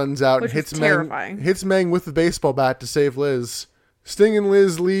Sting runs out Which and hits terrifying. Meng with the baseball bat to save Liz. Sting and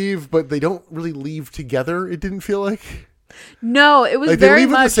Liz leave, but they don't really leave together, it didn't feel like. No, it was like, very they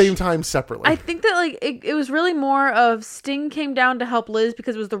leave much at the same time separately. I think that, like, it was really more of Sting came down to help Liz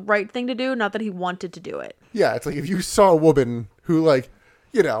because it was the right thing to do, not that he wanted to do it. Yeah, it's like if you saw a woman who, like,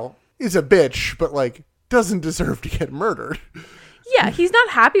 you know, is a bitch, but, like, doesn't deserve to get murdered. Yeah, he's not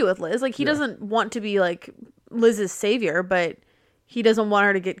happy with Liz. Like, he doesn't want to be, like, Liz's savior, but he doesn't want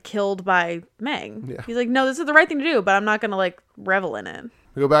her to get killed by Meng. Yeah. He's like, no, this is the right thing to do, but I'm not going to, like, revel in it.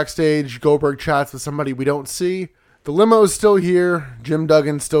 We go backstage. Goldberg chats with somebody we don't see. The limo is still here. Jim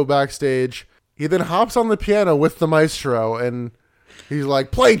Duggan's still backstage. He then hops on the piano with the maestro, and he's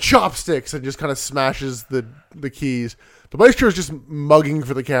like, play Chopsticks, and just kind of smashes the keys. The maestro is just mugging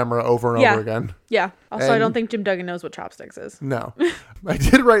for the camera over and over again. Yeah. Also, I don't think Jim Duggan knows what Chopsticks is. No. I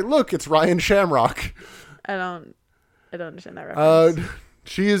did right. Look, it's Ryan Shamrock. I don't understand that reference.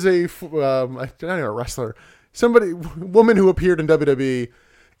 She is not even a wrestler. Woman who appeared in WWE.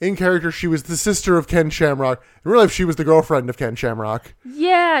 In character, she was the sister of Ken Shamrock. In real life, she was the girlfriend of Ken Shamrock.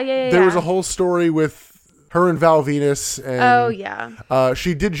 Yeah. There was a whole story with her and Val Venus. And, oh, yeah.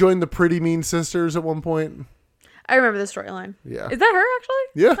 She did join the Pretty Mean Sisters at one point. I remember the storyline. Yeah. Is that her,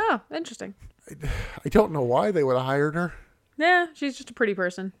 actually? Yeah. Oh, interesting. I don't know why they would have hired her. Yeah, she's just a pretty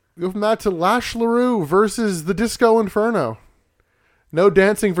person. We go from that to Lash LaRue versus the Disco Inferno. No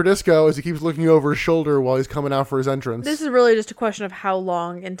dancing for Disco as he keeps looking over his shoulder while he's coming out for his entrance. This is really just a question of how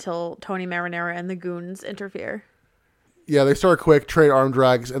long until Tony Marinara and the Goons interfere. Yeah, they start quick, trade arm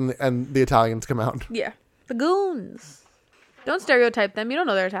drags, and the Italians come out. Yeah. The Goons. Don't stereotype them. You don't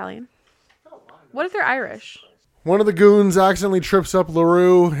know they're Italian. What if they're Irish? One of the Goons accidentally trips up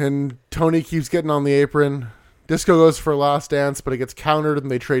LaRue, and Tony keeps getting on the apron. Disco goes for a last dance, but it gets countered, and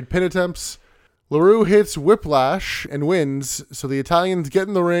they trade pin attempts. LaRue hits Whiplash and wins, so the Italians get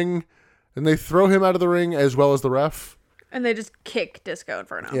in the ring, and they throw him out of the ring as well as the ref. And they just kick Disco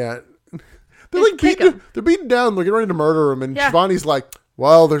Inferno. Yeah. They're beating down, they're getting ready to murder him, and Shivani's like,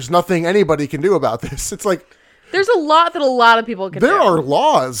 well, there's nothing anybody can do about this. It's like... There's a lot that a lot of people can do. There are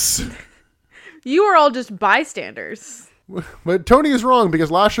laws. You are all just bystanders. But Tony is wrong, because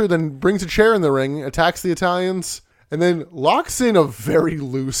Lashley then brings a chair in the ring, attacks the Italians, and then locks in a very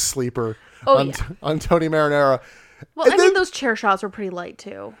loose sleeper on Tony Marinara. Well, I mean, those chair shots were pretty light,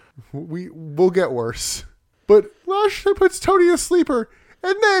 too. We'll get worse. But Lashley puts Tony in a sleeper,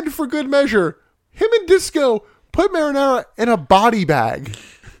 and then, for good measure, him and Disco put Marinara in a body bag.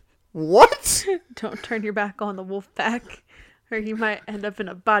 What? Don't turn your back on the wolf pack, or you might end up in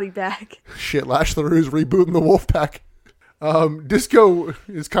a body bag. Shit, Lash LaRue's rebooting the wolf pack. Disco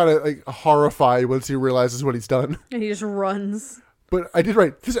is kind of like horrified once he realizes what he's done. And he just runs. But I did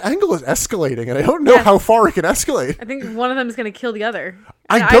right. This angle is escalating, and I don't know how far it can escalate. I think one of them is going to kill the other.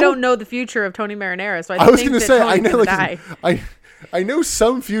 I don't know the future of Tony Marinara, so I was think going to that say Tony's I know, gonna die. I know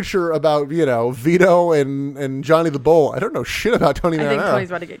some future about Vito and Johnny the Bull. I don't know shit about Tony Marinara. I think Tony's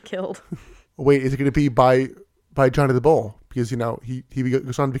about to get killed. Wait, is it going to be by Johnny the Bull? Because he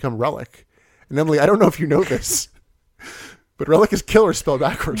goes on to become Relic. And Emily, I don't know if you know this, but Relic is killer spelled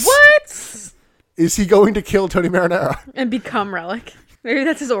backwards. What? Is he going to kill Tony Marinara And become Relic? Maybe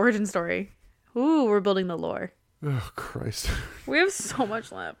that's his origin story. Ooh, we're building the lore. Oh, Christ. We have so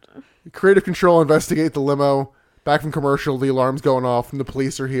much left. Creative Control investigate the limo. Back from commercial, the alarm's going off, and the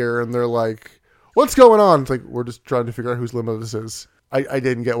police are here, and they're like, what's going on? It's like, we're just trying to figure out whose limo this is. I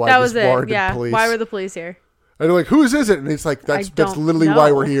didn't get why that this was warranted it. Yeah. police. Why were the police here? And they're like, whose is it? And it's like, that's literally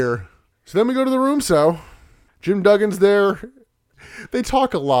why we're here. So then we go to the room, so Jim Duggan's there. They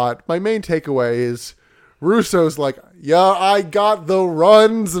talk a lot. My main takeaway is Russo's like, yeah, I got the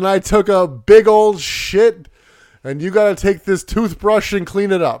runs, and I took a big old shit, and you got to take this toothbrush and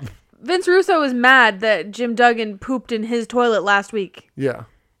clean it up. Vince Russo was mad that Jim Duggan pooped in his toilet last week. Yeah.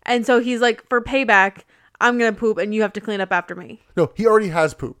 And so he's like, for payback, I'm going to poop and you have to clean up after me. No, he already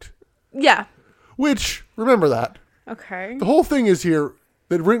has pooped. Yeah. Which, remember that. Okay. The whole thing is here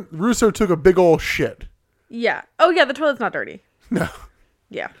that Russo took a big old shit. Yeah. Oh, yeah, the toilet's not dirty. No.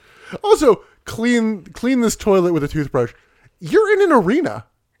 Yeah. Also, clean this toilet with a toothbrush. You're in an arena.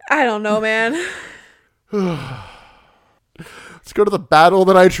 I don't know, man. Let's go to the Battle of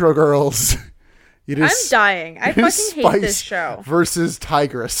the Nitro Girls. I'm dying. I fucking hate this show. Versus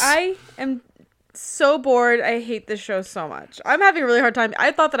Tigress. I am so bored. I hate this show so much. I'm having a really hard time.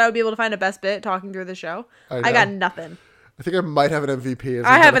 I thought that I would be able to find a best bit talking through the show. I got nothing. I think I might have an MVP.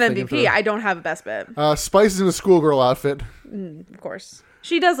 I have an MVP. I don't have a best bit. Spice is in a schoolgirl outfit. Of course.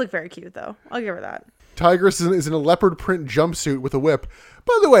 She does look very cute, though. I'll give her that. Tigress is in a leopard print jumpsuit with a whip.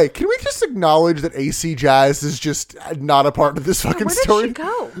 By the way, can we just acknowledge that AC Jazz is just not a part of this fucking story? Where did she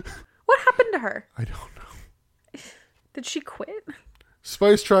go? What happened to her? I don't know. Did she quit?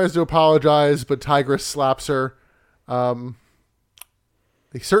 Spice tries to apologize, but Tigress slaps her.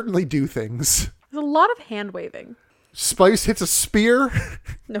 They certainly do things. There's a lot of hand waving. Spice hits a spear.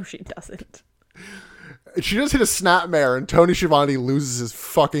 No, she doesn't. She does hit a snapmare, and Tony Schiavone loses his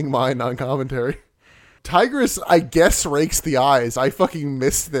fucking mind on commentary. Tigress, I guess, rakes the eyes. I fucking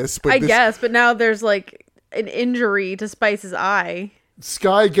missed this. But but now there's like an injury to Spice's eye.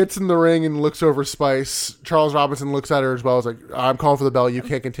 Sky gets in the ring and looks over Spice. Charles Robinson looks at her as well. He's like, I'm calling for the bell. You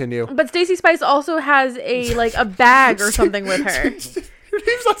can't continue. But Stacey Spice also has a bag or something with her. Her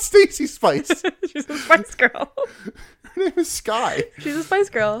name's not Stacey Spice. She's a Spice Girl. Her name is Sky. She's a Spice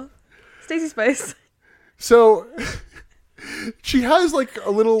Girl. Stacey Spice. So she has like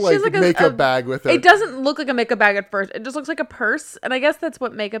a little makeup bag with her. It doesn't look like a makeup bag at first. It just looks like a purse. And I guess that's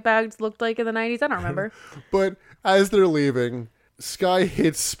what makeup bags looked like in the 90s. I don't remember. But as they're leaving, Sky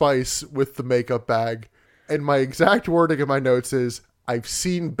hits Spice with the makeup bag. And my exact wording in my notes is, I've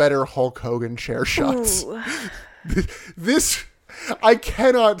seen better Hulk Hogan chair shots. This, I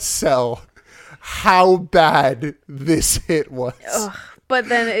cannot sell how bad this hit was. Ugh. But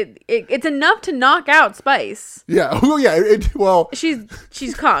then it's enough to knock out Spice. Yeah. Oh, yeah.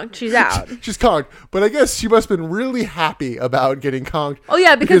 She's conked. She's out. She's conked. But I guess she must have been really happy about getting conked. Oh,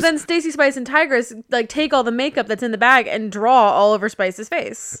 yeah. Because then Stacey Spice and Tigress take all the makeup that's in the bag and draw all over Spice's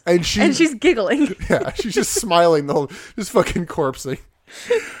face. And she's giggling. Yeah. She's just smiling the whole, just fucking corpsing.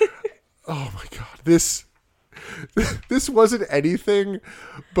 Oh, my God. This wasn't anything,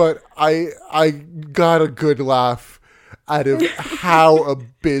 but I got a good laugh out of how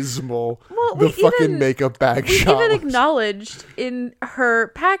abysmal the fucking makeup bag shot was. We even acknowledged in her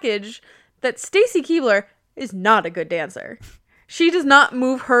package that Stacy Keibler is not a good dancer. She does not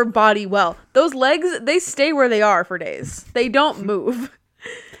move her body well. Those legs, they stay where they are for days. They don't move.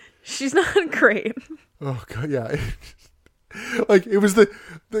 She's not great. Oh, God, yeah. Like, it was the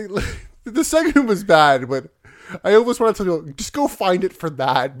second one was bad, but I almost wanted to tell you, just go find it for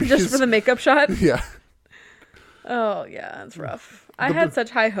that. Just for the makeup shot? Yeah. Oh, yeah, that's rough. I had such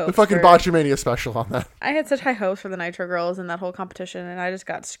high hopes. The fucking Botchamania special on that. I had such high hopes for the Nitro Girls and that whole competition, and I just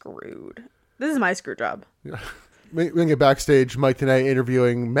got screwed. This is my screw job. Yeah. We can get backstage. Mike Tenay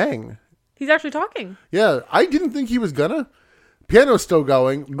interviewing Meng. He's actually talking. Yeah, I didn't think he was gonna. Piano's still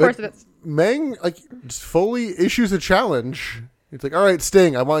going. Of course it is. Meng, just fully issues a challenge. It's like, all right,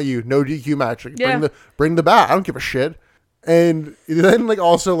 Sting, I want you. No DQ match. Bring the bat. I don't give a shit. And then,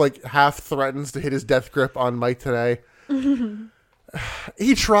 also, half threatens to hit his death grip on Mike Tenay.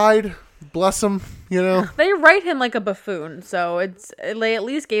 He tried. Bless him, They write him like a buffoon, so they at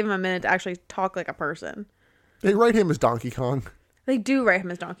least gave him a minute to actually talk like a person. They write him as Donkey Kong. They do write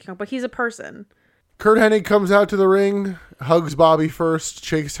him as Donkey Kong, but he's a person. Kurt Hennig comes out to the ring, hugs Bobby first,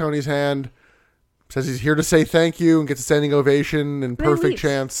 shakes Tony's hand, says he's here to say thank you, and gets a standing ovation and perfect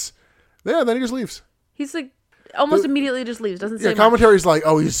chance. Yeah, then he just leaves. He's almost immediately just leaves. Doesn't say much. Commentary's like,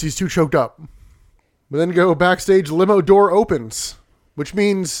 oh, he's too choked up. But then go backstage, limo door opens, which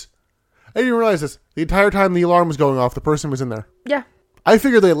means I didn't even realize this. The entire time the alarm was going off, the person was in there. Yeah. I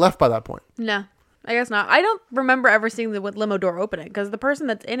figured they had left by that point. No, I guess not. I don't remember ever seeing the limo door opening because the person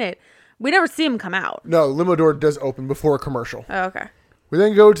that's in it We never see him come out. No, limo door does open before a commercial. Oh, okay. We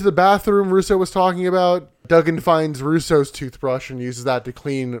then go to the bathroom Russo was talking about. Duggan finds Russo's toothbrush and uses that to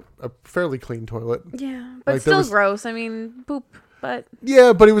clean a fairly clean toilet. Yeah, but still gross. I mean, poop, but...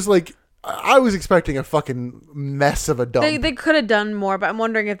 Yeah, but it was like... I was expecting a fucking mess of a dump. They could have done more, but I'm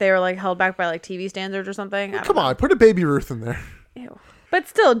wondering if they were like held back by like TV standards or something. Come on, put a Baby Ruth in there. Ew. But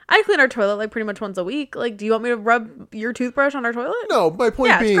still, I clean our toilet like pretty much once a week. Like, do you want me to rub your toothbrush on our toilet? No, my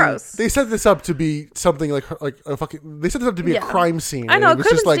point being, it's gross. They set this up to be something like a fucking. They set this up to be a crime scene. I know, it could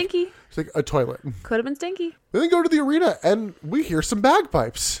have been like, stinky. It's like a toilet. Could have been stinky. Then they go to the arena and we hear some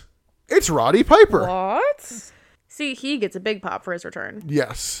bagpipes. It's Roddy Piper. What? See, he gets a big pop for his return.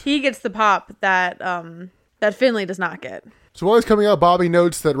 Yes. He gets the pop that that Finlay does not get. So while he's coming out, Bobby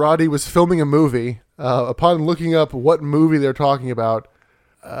notes that Roddy was filming a movie. Upon looking up what movie they're talking about,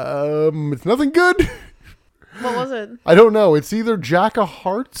 it's nothing good. What was it? I don't know. It's either Jack of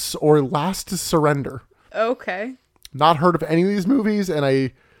Hearts or Last to Surrender. Okay. Not heard of any of these movies, and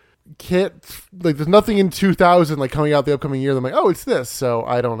I can't, like, there's nothing in 2000, like, coming out the upcoming year. I'm like, oh, it's this, so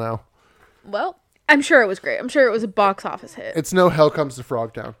I don't know. Well, I'm sure it was great. I'm sure it was a box office hit. It's no Hell Comes to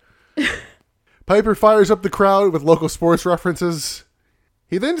Frogtown. Piper fires up the crowd with local sports references.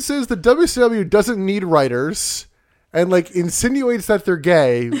 He then says that WCW doesn't need writers and, like, insinuates that they're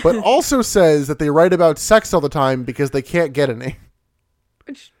gay, but also says that they write about sex all the time because they can't get any.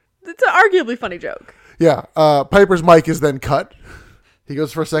 Which, it's an arguably funny joke. Yeah. Piper's mic is then cut. He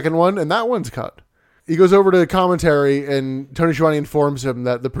goes for a second one, and that one's cut. He goes over to commentary, and Tony Schiavone informs him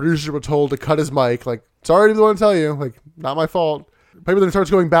that the producers were told to cut his mic. Like, sorry to be the one to tell you. Like, not my fault. Piper then starts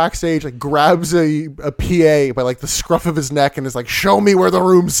going backstage, like, grabs a PA by, like, the scruff of his neck and is like, show me where the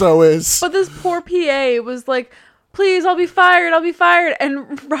room so is. But this poor PA was like, please, I'll be fired. I'll be fired.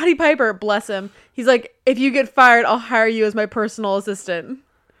 And Roddy Piper, bless him, he's like, if you get fired, I'll hire you as my personal assistant.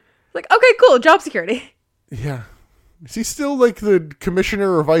 Like, okay, cool. Job security. Yeah. Is he still, like, the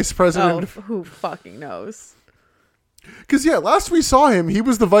commissioner or vice president? Oh, who fucking knows? Because, yeah, last we saw him, he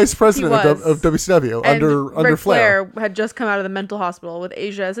was the vice president of WCW under Ric Flair. Had just come out of the mental hospital with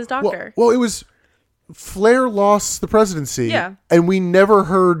Asia as his doctor. Well, it was... Flair lost the presidency. Yeah. And we never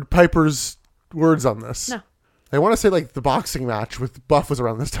heard Piper's words on this. No. I want to say, like, the boxing match with Buff was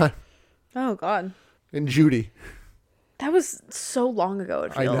around this time. Oh, God. And Judy. That was so long ago,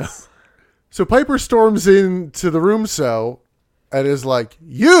 it feels. I know. So Piper storms into the room and is like,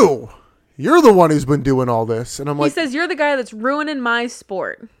 you're the one who's been doing all this. And I'm like... He says, you're the guy that's ruining my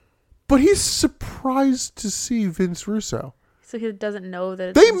sport. But he's surprised to see Vince Russo. So he doesn't know that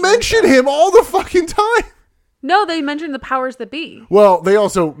it's They Vince mention Russo. him all the fucking time. No, they mentioned the powers that be. Well, they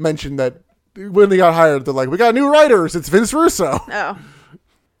also mentioned that when they got hired, they're like, we got new writers. It's Vince Russo. Oh.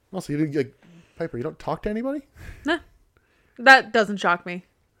 Also, you didn't get... Piper, you don't talk to anybody? Nah. That doesn't shock me.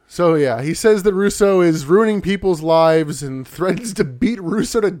 So, yeah, he says that Russo is ruining people's lives and threatens to beat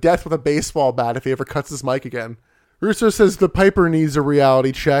Russo to death with a baseball bat if he ever cuts his mic again. Russo says that Piper needs a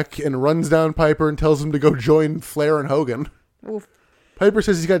reality check and runs down Piper and tells him to go join Flair and Hogan. Oof. Piper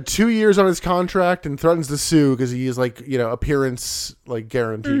says he's got 2 years on his contract and threatens to sue because he is, like, you know, appearance, like,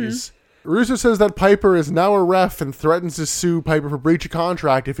 guarantees. Mm-hmm. Russo says that Piper is now a ref and threatens to sue Piper for breach of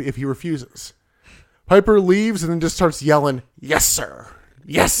contract if he refuses. Piper leaves and then just starts yelling, yes, sir.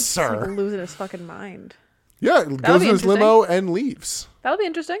 Yes, sir. He's like losing his fucking mind. Yeah, goes in his limo and leaves. That'll be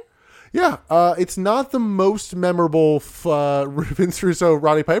interesting. Yeah, it's not the most memorable Vince Russo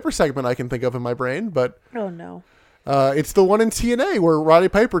Roddy Piper segment I can think of in my brain, but oh no, it's the one in TNA where Roddy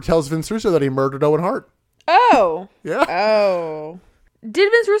Piper tells Vince Russo that he murdered Owen Hart. Oh, yeah. Oh,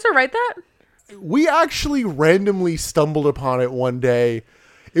 did Vince Russo write that? We actually randomly stumbled upon it one day.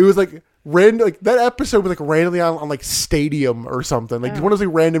 It was like random, like that episode was like randomly on like Stadium or something. Like one of those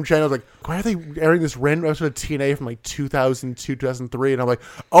like random channels. Like, why are they airing this random episode of TNA from like 2002, 2003? And I'm like,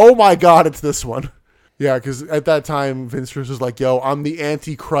 oh my god, it's this one. Yeah, because at that time Vince Russo was like, "Yo, I'm the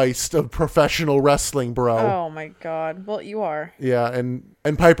Antichrist of professional wrestling, bro." Oh my god. Well, you are. Yeah, and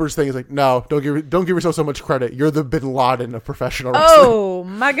Piper's thing is like, "No, don't give yourself so much credit. You're the Bin Laden of professional wrestling." Oh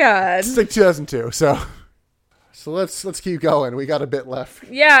my god. It's like 2002. So let's keep going. We got a bit left.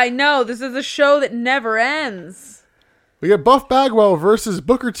 Yeah, I know. This is a show that never ends. We got Buff Bagwell versus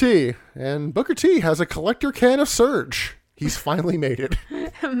Booker T. And Booker T has a collector can of Surge. He's finally made it.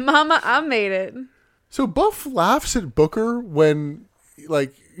 Mama, I made it. So Buff laughs at Booker when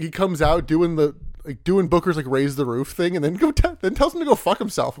like he comes out doing Booker's like raise the roof thing and then then tells him to go fuck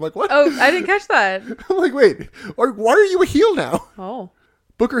himself. I'm like, what? Oh, I didn't catch that. I'm like, wait, why are you a heel now? Oh.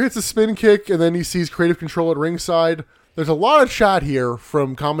 Booker hits a spin kick, and then he sees creative control at ringside. There's a lot of chat here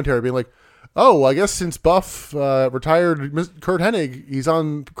from commentary being like, oh, I guess since Buff retired Kurt Hennig, he's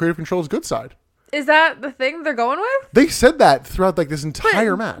on Creative Control's good side. Is that the thing they're going with? They said that throughout like this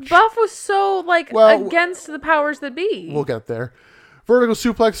entire match. Buff was so against the powers that be. We'll get there. Vertical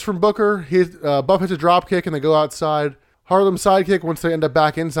suplex from Booker. Buff hits a drop kick and they go outside. Harlem sidekick once they end up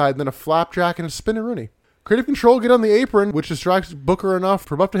back inside. Then a flapjack and a spin-a-rooney. Creative Control get on the apron, which distracts Booker enough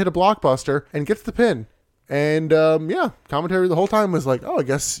for Buff to hit a blockbuster and gets the pin. And commentary the whole time was like, oh, I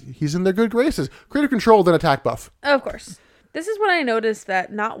guess he's in their good graces. Creative Control then attack Buff. Of course. This is when I noticed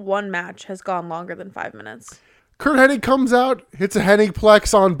that not one match has gone longer than 5 minutes. Kurt Hennig comes out, hits a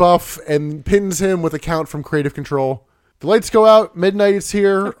Hennigplex on Buff, and pins him with a count from Creative Control. The lights go out. Midnight is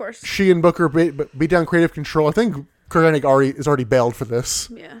here. Of course. She and Booker beat down Creative Control. I think Kurt Hennig is already bailed for this.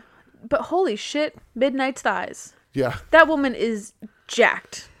 Yeah. But holy shit, Midnight's thighs. Yeah. That woman is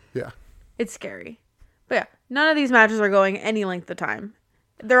jacked. Yeah. It's scary. But yeah, none of these matches are going any length of time.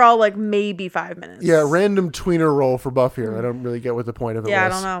 They're all like maybe 5 minutes. Yeah, random tweener roll for Buff here. I don't really get what the point of it was. Yeah, I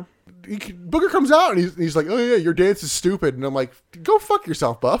don't know. Booker comes out and he's like, oh yeah, your dance is stupid. And I'm like, go fuck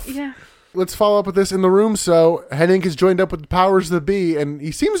yourself, Buff. Yeah. Let's follow up with this in the room. So Hennig is joined up with the powers that be, and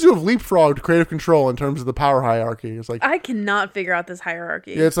he seems to have leapfrogged Creative Control in terms of the power hierarchy. It's like, I cannot figure out this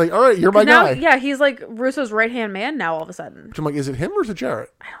hierarchy. yeah, it's like, all right, you're my guy. Yeah, he's like Russo's right-hand man now all of a sudden. Which I'm like, is it him or is it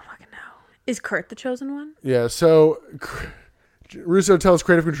Jarrett? I don't fucking know. Is Kurt the chosen one? Yeah, so Russo tells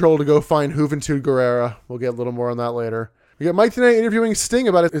Creative Control to go find Juventud Guerrera. We'll get a little more on that later. We got Mike Tenay interviewing Sting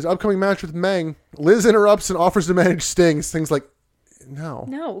about his upcoming match with Meng. Liz interrupts and offers to manage Sting. Sting's like,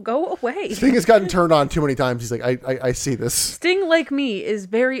 no, go away. Sting has gotten turned on too many times. He's like, I see this. Sting, like me, is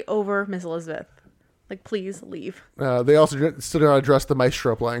very over Miss Elizabeth. Like, please leave. They also still don't address the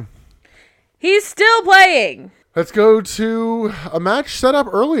Maestro playing. He's still playing. Let's go to a match set up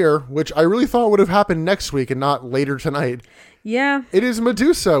earlier, which I really thought would have happened next week and not later tonight. Yeah. It is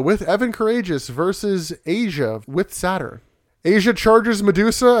Medusa with Evan Courageous versus Asia with Saturn. Asia charges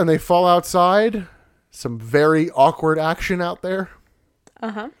Medusa and they fall outside. Some very awkward action out there.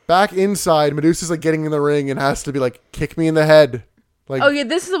 Uh-huh. Back inside, Medusa's like getting in the ring and has to be like, kick me in the head. Like, oh yeah,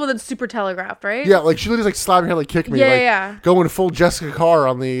 this is the one that's super telegraphed, right? Yeah, like she literally like slapping her like kick me. Yeah. Going full Jessica Carr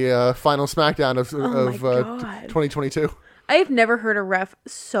on the final SmackDown of 2022. I have never heard a ref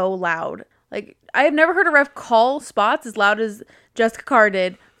so loud. Like, I have never heard a ref call spots as loud as Jessica Carr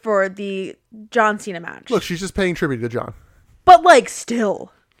did for the John Cena match. Look, she's just paying tribute to John. But like,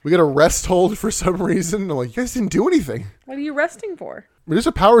 still. We got a rest hold for some reason. I'm like, you guys didn't do anything. What are you resting for?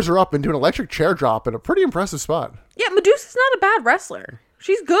 Medusa powers her up into an electric chair drop in a pretty impressive spot. Yeah, Medusa's not a bad wrestler.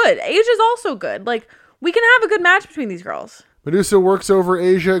 She's good. Asia's also good. Like, we can have a good match between these girls. Medusa works over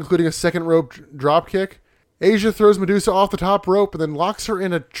Asia, including a second rope drop kick. Asia throws Medusa off the top rope and then locks her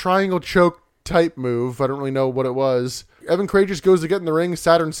in a triangle choke type move. I don't really know what it was. Evan Courageous goes to get in the ring.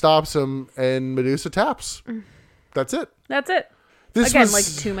 Saturn stops him and Medusa taps. That's it. That's it. This Again, was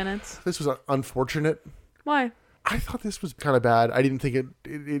like 2 minutes. This was unfortunate. Why? I thought this was kind of bad. I didn't think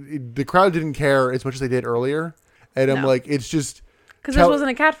the crowd didn't care as much as they did earlier. And I'm like, it's just... Because this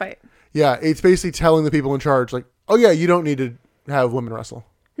wasn't a cat fight. Yeah, it's basically telling the people in charge, like, oh yeah, you don't need to have women wrestle.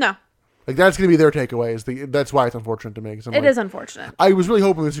 No. Like, that's going to be their takeaway. That's why it's unfortunate to me. It is unfortunate. I was really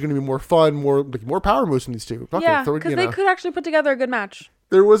hoping this was going to be more fun, more power moves from these two. Yeah, because they could actually put together a good match.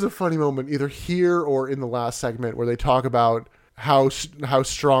 There was a funny moment, either here or in the last segment, where they talk about how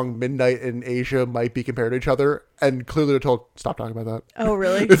strong Midnight and Asia might be compared to each other, and clearly they're told, stop talking about that. Oh,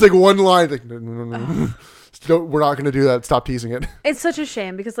 really? It's like one line, like, no. We're not going to do that. Stop teasing it. It's such a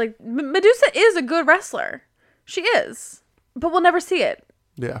shame because, like, Medusa is a good wrestler. She is. But we'll never see it.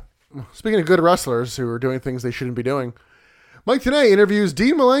 Yeah. Speaking of good wrestlers who are doing things they shouldn't be doing, Mike Tenay interviews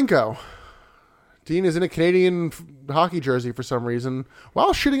Dean Malenko. Dean is in a Canadian hockey jersey for some reason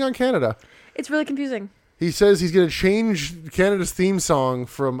while shitting on Canada. It's really confusing. He says he's going to change Canada's theme song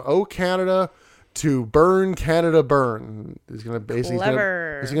from "Oh Canada" to "Burn Canada Burn." He's going to basically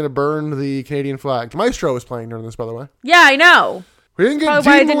he's going to burn the Canadian flag. Maestro was playing during this, by the way. Yeah, I know. We didn't get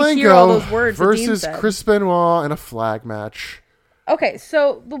Dean Malenko versus Chris Benoit in a flag match. Okay,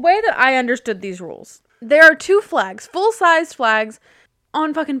 so the way that I understood these rules, there are two flags, full-sized flags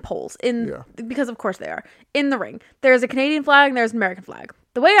on fucking poles because of course they are in the ring. There's a Canadian flag and there's an American flag.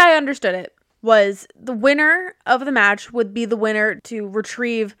 The way I understood it was the winner of the match would be the winner to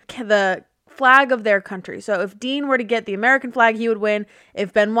retrieve the flag of their country. So if Dean were to get the American flag, he would win.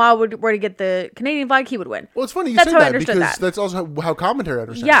 If Benoit were to get the Canadian flag, he would win. Well, it's funny you say that because that's also how commentary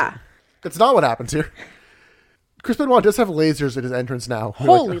understands it. That's not what happens here. Chris Benoit does have lasers in his entrance now.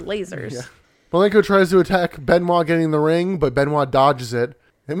 Holy lasers. Yeah. Malenko tries to attack Benoit getting in the ring, but Benoit dodges it.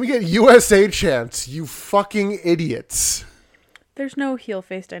 And we get USA chants, you fucking idiots. There's no heel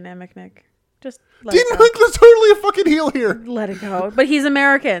face dynamic, Nick. Just let Dean it go. Winkler's totally a fucking heel here. Let it go. But he's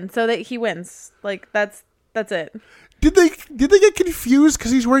American, so that he wins. Like, that's it. Did they get confused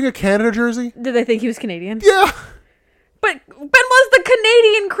because he's wearing a Canada jersey? Did they think he was Canadian? Yeah. But Benoit's the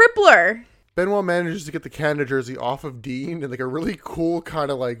Canadian crippler. Benoit manages to get the Canada jersey off of Dean in like a really cool kind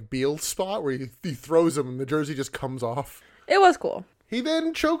of like Beal spot where he throws him and the jersey just comes off. It was cool. He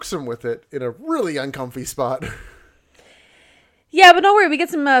then chokes him with it in a really uncomfy spot. Yeah, but don't worry, we get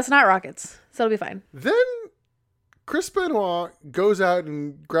some snot rockets, so it'll be fine. Then Chris Benoit goes out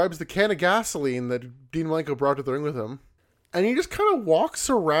and grabs the can of gasoline that Dean Malenko brought to the ring with him, and he just kind of walks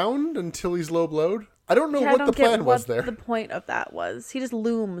around until he's low blowed. I don't know what the plan was there. The point of that was he just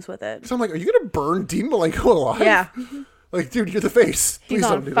looms with it. So I'm like, are you gonna burn Dean Malenko alive? Yeah. Like, dude, you're the face. Please He's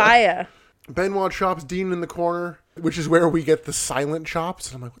don't on do fire. that. Benoit chops Dean in the corner, which is where we get the silent chops.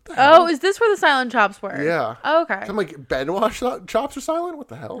 And I'm like, what the hell? Oh, is this where the silent chops were? Yeah. Oh, okay. I'm like, Benoit chops are silent? What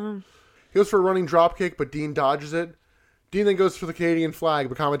the hell? He goes for a running drop kick, but Dean dodges it. Dean then goes for the Canadian flag,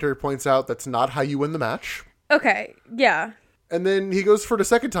 but commentary points out that's not how you win the match. Okay, yeah. And then he goes for it a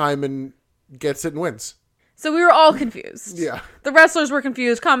second time and gets it and wins. So we were all confused. Yeah. The wrestlers were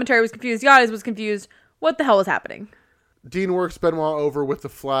confused, commentary was confused, the audience was confused. What the hell was happening? Dean works Benoit over with the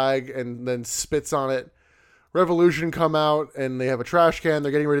flag and then spits on it. Revolution come out and they have a trash can.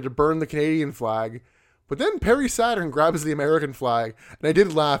 They're getting ready to burn the Canadian flag. But then Perry Saturn grabs the American flag. And I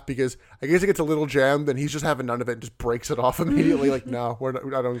did laugh because I guess it gets a little jammed and he's just having none of it and just breaks it off immediately. Like, no, I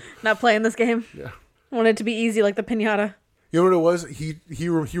don't. Not playing this game. Yeah. Wanted it to be easy like the pinata. You know what it was? He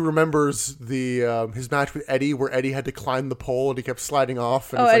remembers the his match with Eddie where Eddie had to climb the pole and he kept sliding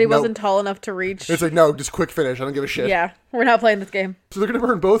off. And Eddie like, wasn't tall enough to reach. It's like, no, just quick finish. I don't give a shit. Yeah, we're not playing this game. So they're going to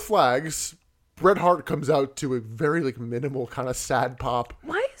burn both flags. Bret Hart comes out to a very like minimal kind of sad pop.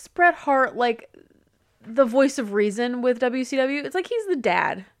 Why is Bret Hart like the voice of reason with WCW? It's like he's the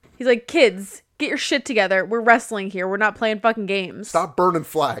dad. He's like, kids, get your shit together. We're wrestling here. We're not playing fucking games. Stop burning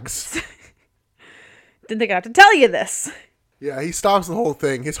flags. Didn't think I have to tell you this. Yeah, he stops the whole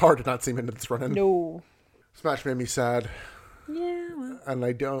thing. His heart did not seem into this run-in. No. This match made me sad. Yeah, well. And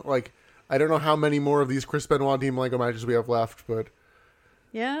I don't know how many more of these Chris Benoit Dean Malenko matches we have left, but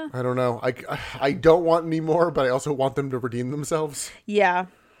Yeah. I don't know. I don't want any more, but I also want them to redeem themselves. Yeah.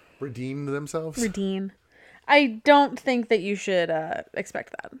 Redeem themselves? Redeem. I don't think that you should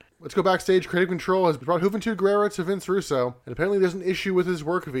expect that. Let's go backstage. Creative Control has brought Juventud Guerrera to Vince Russo. And apparently there's an issue with his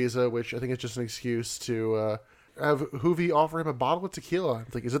work visa, which I think is just an excuse to have Juvi offer him a bottle of tequila.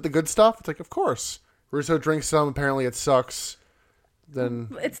 It's like, is it the good stuff? It's like, of course. Russo drinks some. Apparently it sucks. Then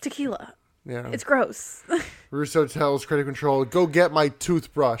It's tequila. yeah, It's gross. Russo tells Creative Control, go get my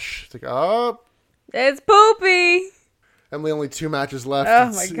toothbrush. It's like, oh. It's poopy. Emily, only 2 matches left.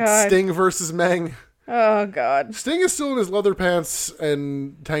 Oh my God. Sting versus Meng. Oh, God. Sting is still in his leather pants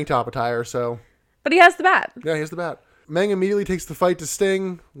and tank top attire, so But he has the bat. yeah, he has the bat. Meng immediately takes the fight to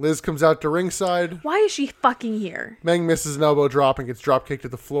Sting. Liz comes out to ringside. Why is she fucking here? Meng misses an elbow drop and gets drop kicked to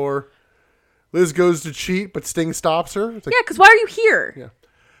the floor. Liz goes to cheat, but Sting stops her. It's like, Yeah, because why are you here? yeah.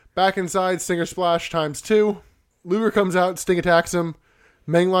 Back inside, Stinger Splash ×2. Luger comes out, Sting attacks him.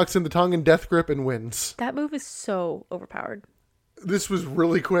 Meng locks in the tongue and death grip and wins. That move is so overpowered. This was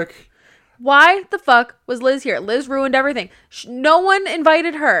really quick. Why the fuck was Liz here? Liz ruined everything. No one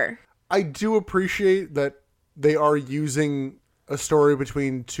invited her. I do appreciate that they are using a story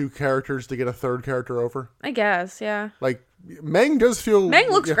between 2 characters to get a third character over. I guess, yeah. Like, Meng does feel... Meng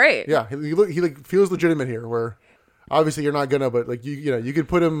looks yeah, great. Yeah, he like feels legitimate here, where obviously you're not gonna, but like, you know, you could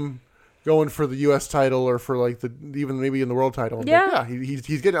put him going for the U.S. title or for like even maybe in the world title. Yeah. But yeah,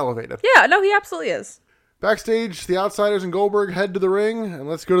 he's getting elevated. Yeah, no, he absolutely is. Backstage, the Outsiders and Goldberg head to the ring, and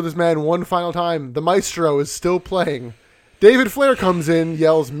let's go to this man one final time. The Maestro is still playing. David Flair comes in,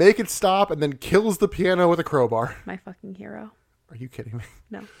 yells, make it stop, and then kills the piano with a crowbar. My fucking hero. Are you kidding me?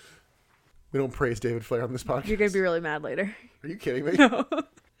 No. We don't praise David Flair on this podcast. You're going to be really mad later. Are you kidding me? No.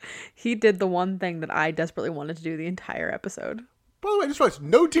 He did the one thing that I desperately wanted to do the entire episode. By the way, I just realized,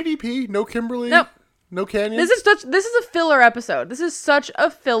 no DDP, no Kimberly, Nope. no Canyon. This is a filler episode. This is such a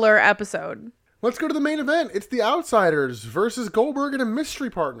filler episode. Let's go to the main event. It's the Outsiders versus Goldberg and a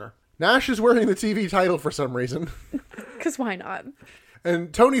mystery partner. Nash is wearing the TV title for some reason. Because why not?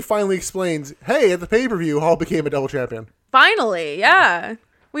 And Tony finally explains, hey, at the pay-per-view, Hall became a double champion. Finally, yeah.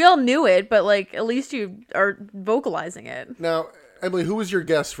 We all knew it, but like at least you are vocalizing it. Now, Emily, who was your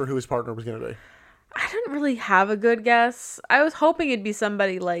guess for who his partner was going to be? I didn't really have a good guess. I was hoping it'd be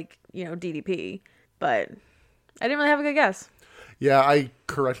somebody like, DDP, but I didn't really have a good guess. Yeah, I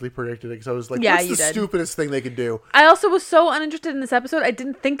correctly predicted it because I was like, Yeah, what's you the did. stupidest thing they could do? I also was so uninterested in this episode, I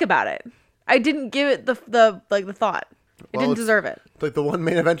didn't think about it. I didn't give it the thought. It didn't deserve it. Like the one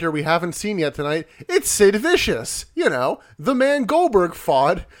main eventer we haven't seen yet tonight, it's Sid Vicious. You know, the man Goldberg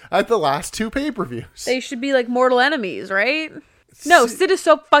fought at the last 2 pay-per-views. They should be like mortal enemies, right? No, Sid is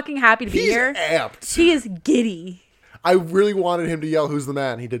so fucking happy to be here. He's amped. He is giddy. I really wanted him to yell, "Who's the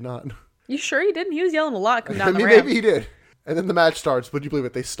man?" He did not. You sure he didn't? He was yelling a lot coming down the ramp. Maybe he did. And then the match starts. Would you believe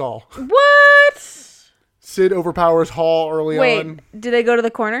it? They stall. What? Sid overpowers Hall early on. Wait, do they go to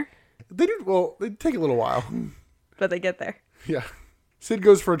the corner? They do. Well, they take a little while. But they get there. Yeah. Sid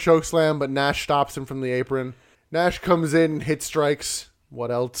goes for a choke slam, but Nash stops him from the apron. Nash comes in, hit strikes.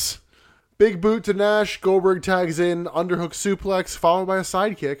 What else? Big boot to Nash. Goldberg tags in, underhook suplex, followed by a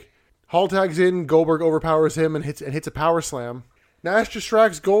sidekick. Hall tags in. Goldberg overpowers him and hits a power slam. Nash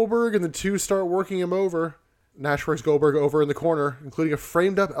distracts Goldberg, and the two start working him over. Nash works Goldberg over in the corner, including a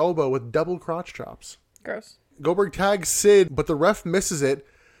framed-up elbow with double crotch chops. Gross. Goldberg tags Sid, but the ref misses it.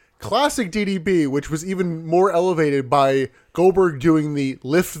 Classic DDP, which was even more elevated by Goldberg doing the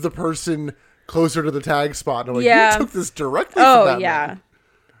lift the person closer to the tag spot. And I'm like, you took this directly from that man.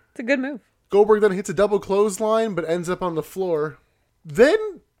 It's a good move. Goldberg then hits a double clothesline, but ends up on the floor.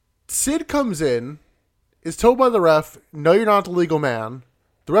 Then Sid comes in, is told by the ref, "No, you're not the legal man."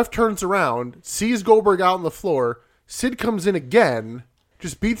 The ref turns around, sees Goldberg out on the floor. Sid comes in again,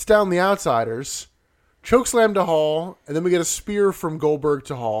 just beats down the outsiders. Chokeslam to Hall, and then we get a spear from Goldberg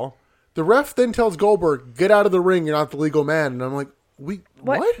to Hall. The ref then tells Goldberg, "Get out of the ring, you're not the legal man." And I'm like,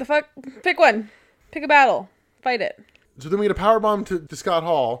 what? The fuck? Pick one. Pick a battle. Fight it. So then we get a powerbomb to Scott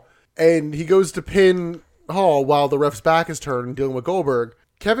Hall, and he goes to pin Hall while the ref's back is turned, dealing with Goldberg.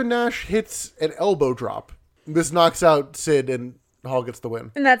 Kevin Nash hits an elbow drop. This knocks out Sid, and Hall gets the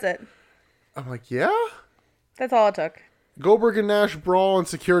win. And that's it. I'm like, yeah? That's all it took. Goldberg and Nash brawl, and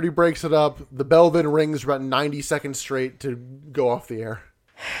security breaks it up. The bell then rings for about 90 seconds straight to go off the air.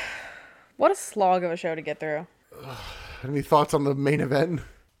 What a slog of a show to get through. Any thoughts on the main event?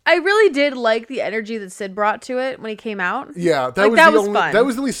 I really did like the energy that Sid brought to it when he came out. Yeah, that was fun. That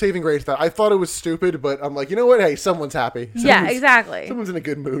was the only saving grace. That I thought it was stupid, but I'm like, you know what? Hey, someone's happy. Exactly. Someone's in a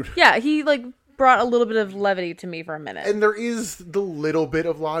good mood. Yeah, he brought a little bit of levity to me for a minute. And there is the little bit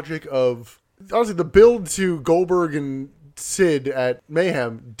of logic of, honestly, the build to Goldberg and Sid at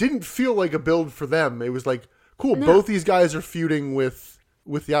Mayhem didn't feel like a build for them. It was like, cool, both these guys are feuding with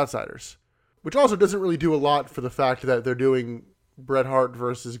the Outsiders. Which also doesn't really do a lot for the fact that they're doing Bret Hart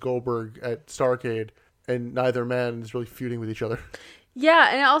versus Goldberg at Starrcade, and neither man is really feuding with each other. Yeah,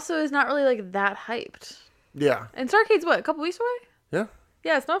 and it also is not really that hyped. Yeah. And Starrcade's what, a couple weeks away? Yeah.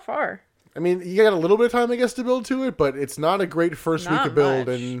 Yeah, it's not far. I mean, you got a little bit of time, I guess, to build to it, but it's not a great first week of build,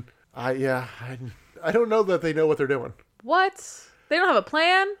 much. And I don't know that they know what they're doing. What? They don't have a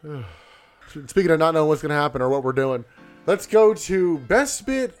plan? Speaking of not knowing what's going to happen or what we're doing, let's go to best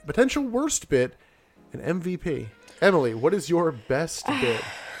bit, potential worst bit, and MVP. Emily, what is your best bit?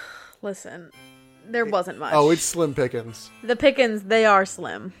 Listen, there wasn't much. Oh, it's slim pickings. The pickings, they are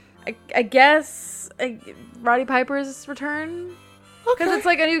slim. I guess Roddy Piper's return. Okay. Because it's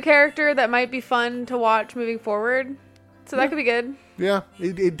a new character that might be fun to watch moving forward. So that could be good. Yeah,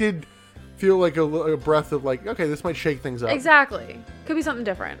 it did feel like a breath of okay, this might shake things up. Exactly. Could be something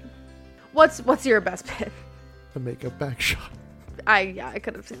different. What's your best bit? The makeup back shot. I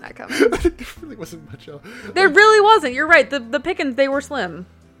could have seen that coming. There really wasn't much else. There really wasn't. You're right. The pickings, they were slim.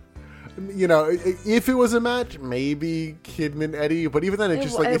 You know, if it was a match, maybe Kidman, Eddie, but even then,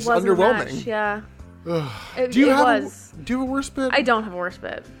 it's underwhelming. Yeah. Do you have a worst bit? I don't have a worst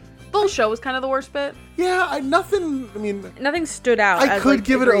bit. The whole show was kind of the worst bit. Yeah, nothing stood out. I could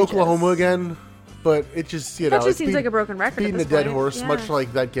give it to Oklahoma again, but it just, that just seems like a broken record. Beating a dead horse, much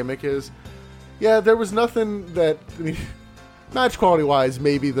like that gimmick is. Yeah, there was nothing that, match quality wise,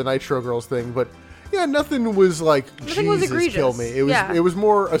 maybe the Nitro Girls thing, but yeah, nothing was nothing was egregious. Kill me. It was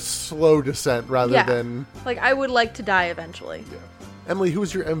more a slow descent rather than I would like to die eventually. Yeah. Emily,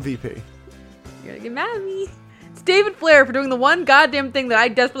 who's your MVP? You're gonna get mad at me. It's David Flair for doing the one goddamn thing that I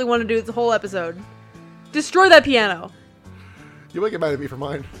desperately want to do this whole episode. Destroy that piano. You might get mad at me for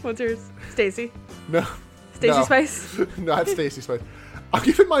mine. What's yours? Stacy? No. Stacy Spice? No, it's Stacy Spice. I'll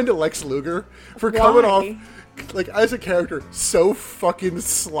give it mine to Lex Luger for coming off, as a character, so fucking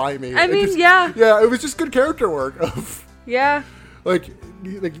slimy. Yeah, it was just good character work of... Yeah.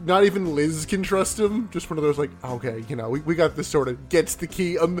 Not even Liz can trust him. Just one of those, okay, we got this sorted. Gets the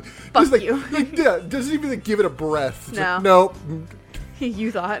key. Fuck you. Doesn't even give it a breath. No. No. You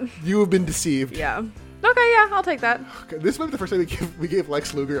thought. You have been deceived. Yeah. Okay, yeah, I'll take that. Okay, this might be the first time we gave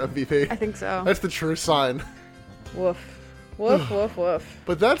Lex Luger MVP. I think so. That's the true sign. Woof. Woof, woof, woof.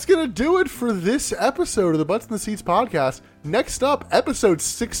 But that's going to do it for this episode of the Butts in the Seats podcast. Next up, episode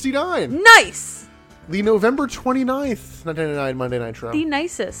 69. Nice! The November 29th, 1999 Monday Nitro. The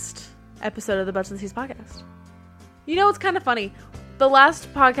nicest episode of the Butts and Seats podcast. You know, it's kind of funny. The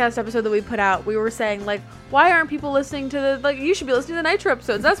last podcast episode that we put out, we were saying, like, why aren't people listening to the, like, you should be listening to the Nitro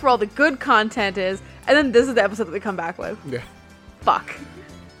episodes. That's where all the good content is. And then this is the episode that we come back with. Yeah. Fuck.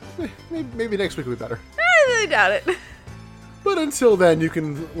 Maybe next week will be better. I doubt it. But until then, you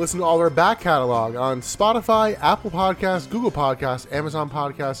can listen to all our back catalog on Spotify, Apple Podcasts, Google Podcasts, Amazon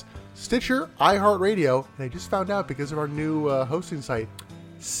Podcasts, Stitcher, iHeartRadio, and I just found out because of our new hosting site,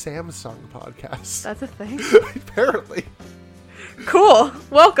 Samsung Podcasts. That's a thing? Apparently. Cool.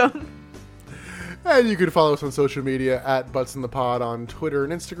 Welcome. And you can follow us on social media at Butts in the Pod on Twitter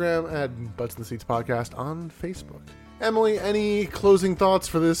and Instagram, and Butts in the Seats Podcast on Facebook. Emily, any closing thoughts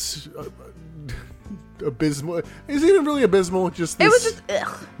for this abysmal? Is it even really abysmal? Just this it was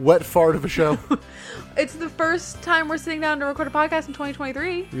just wet fart of a show. It's the first time we're sitting down to record a podcast in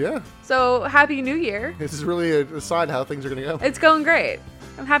 2023. Yeah. So happy New Year. This is really a sign how things are going to go. It's going great.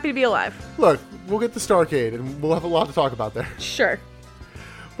 I'm happy to be alive. Look, we'll get to Starcade, and we'll have a lot to talk about there. Sure.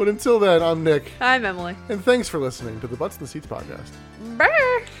 But until then, I'm Nick. I'm Emily. And thanks for listening to the Butts in the Seats Podcast. Bye.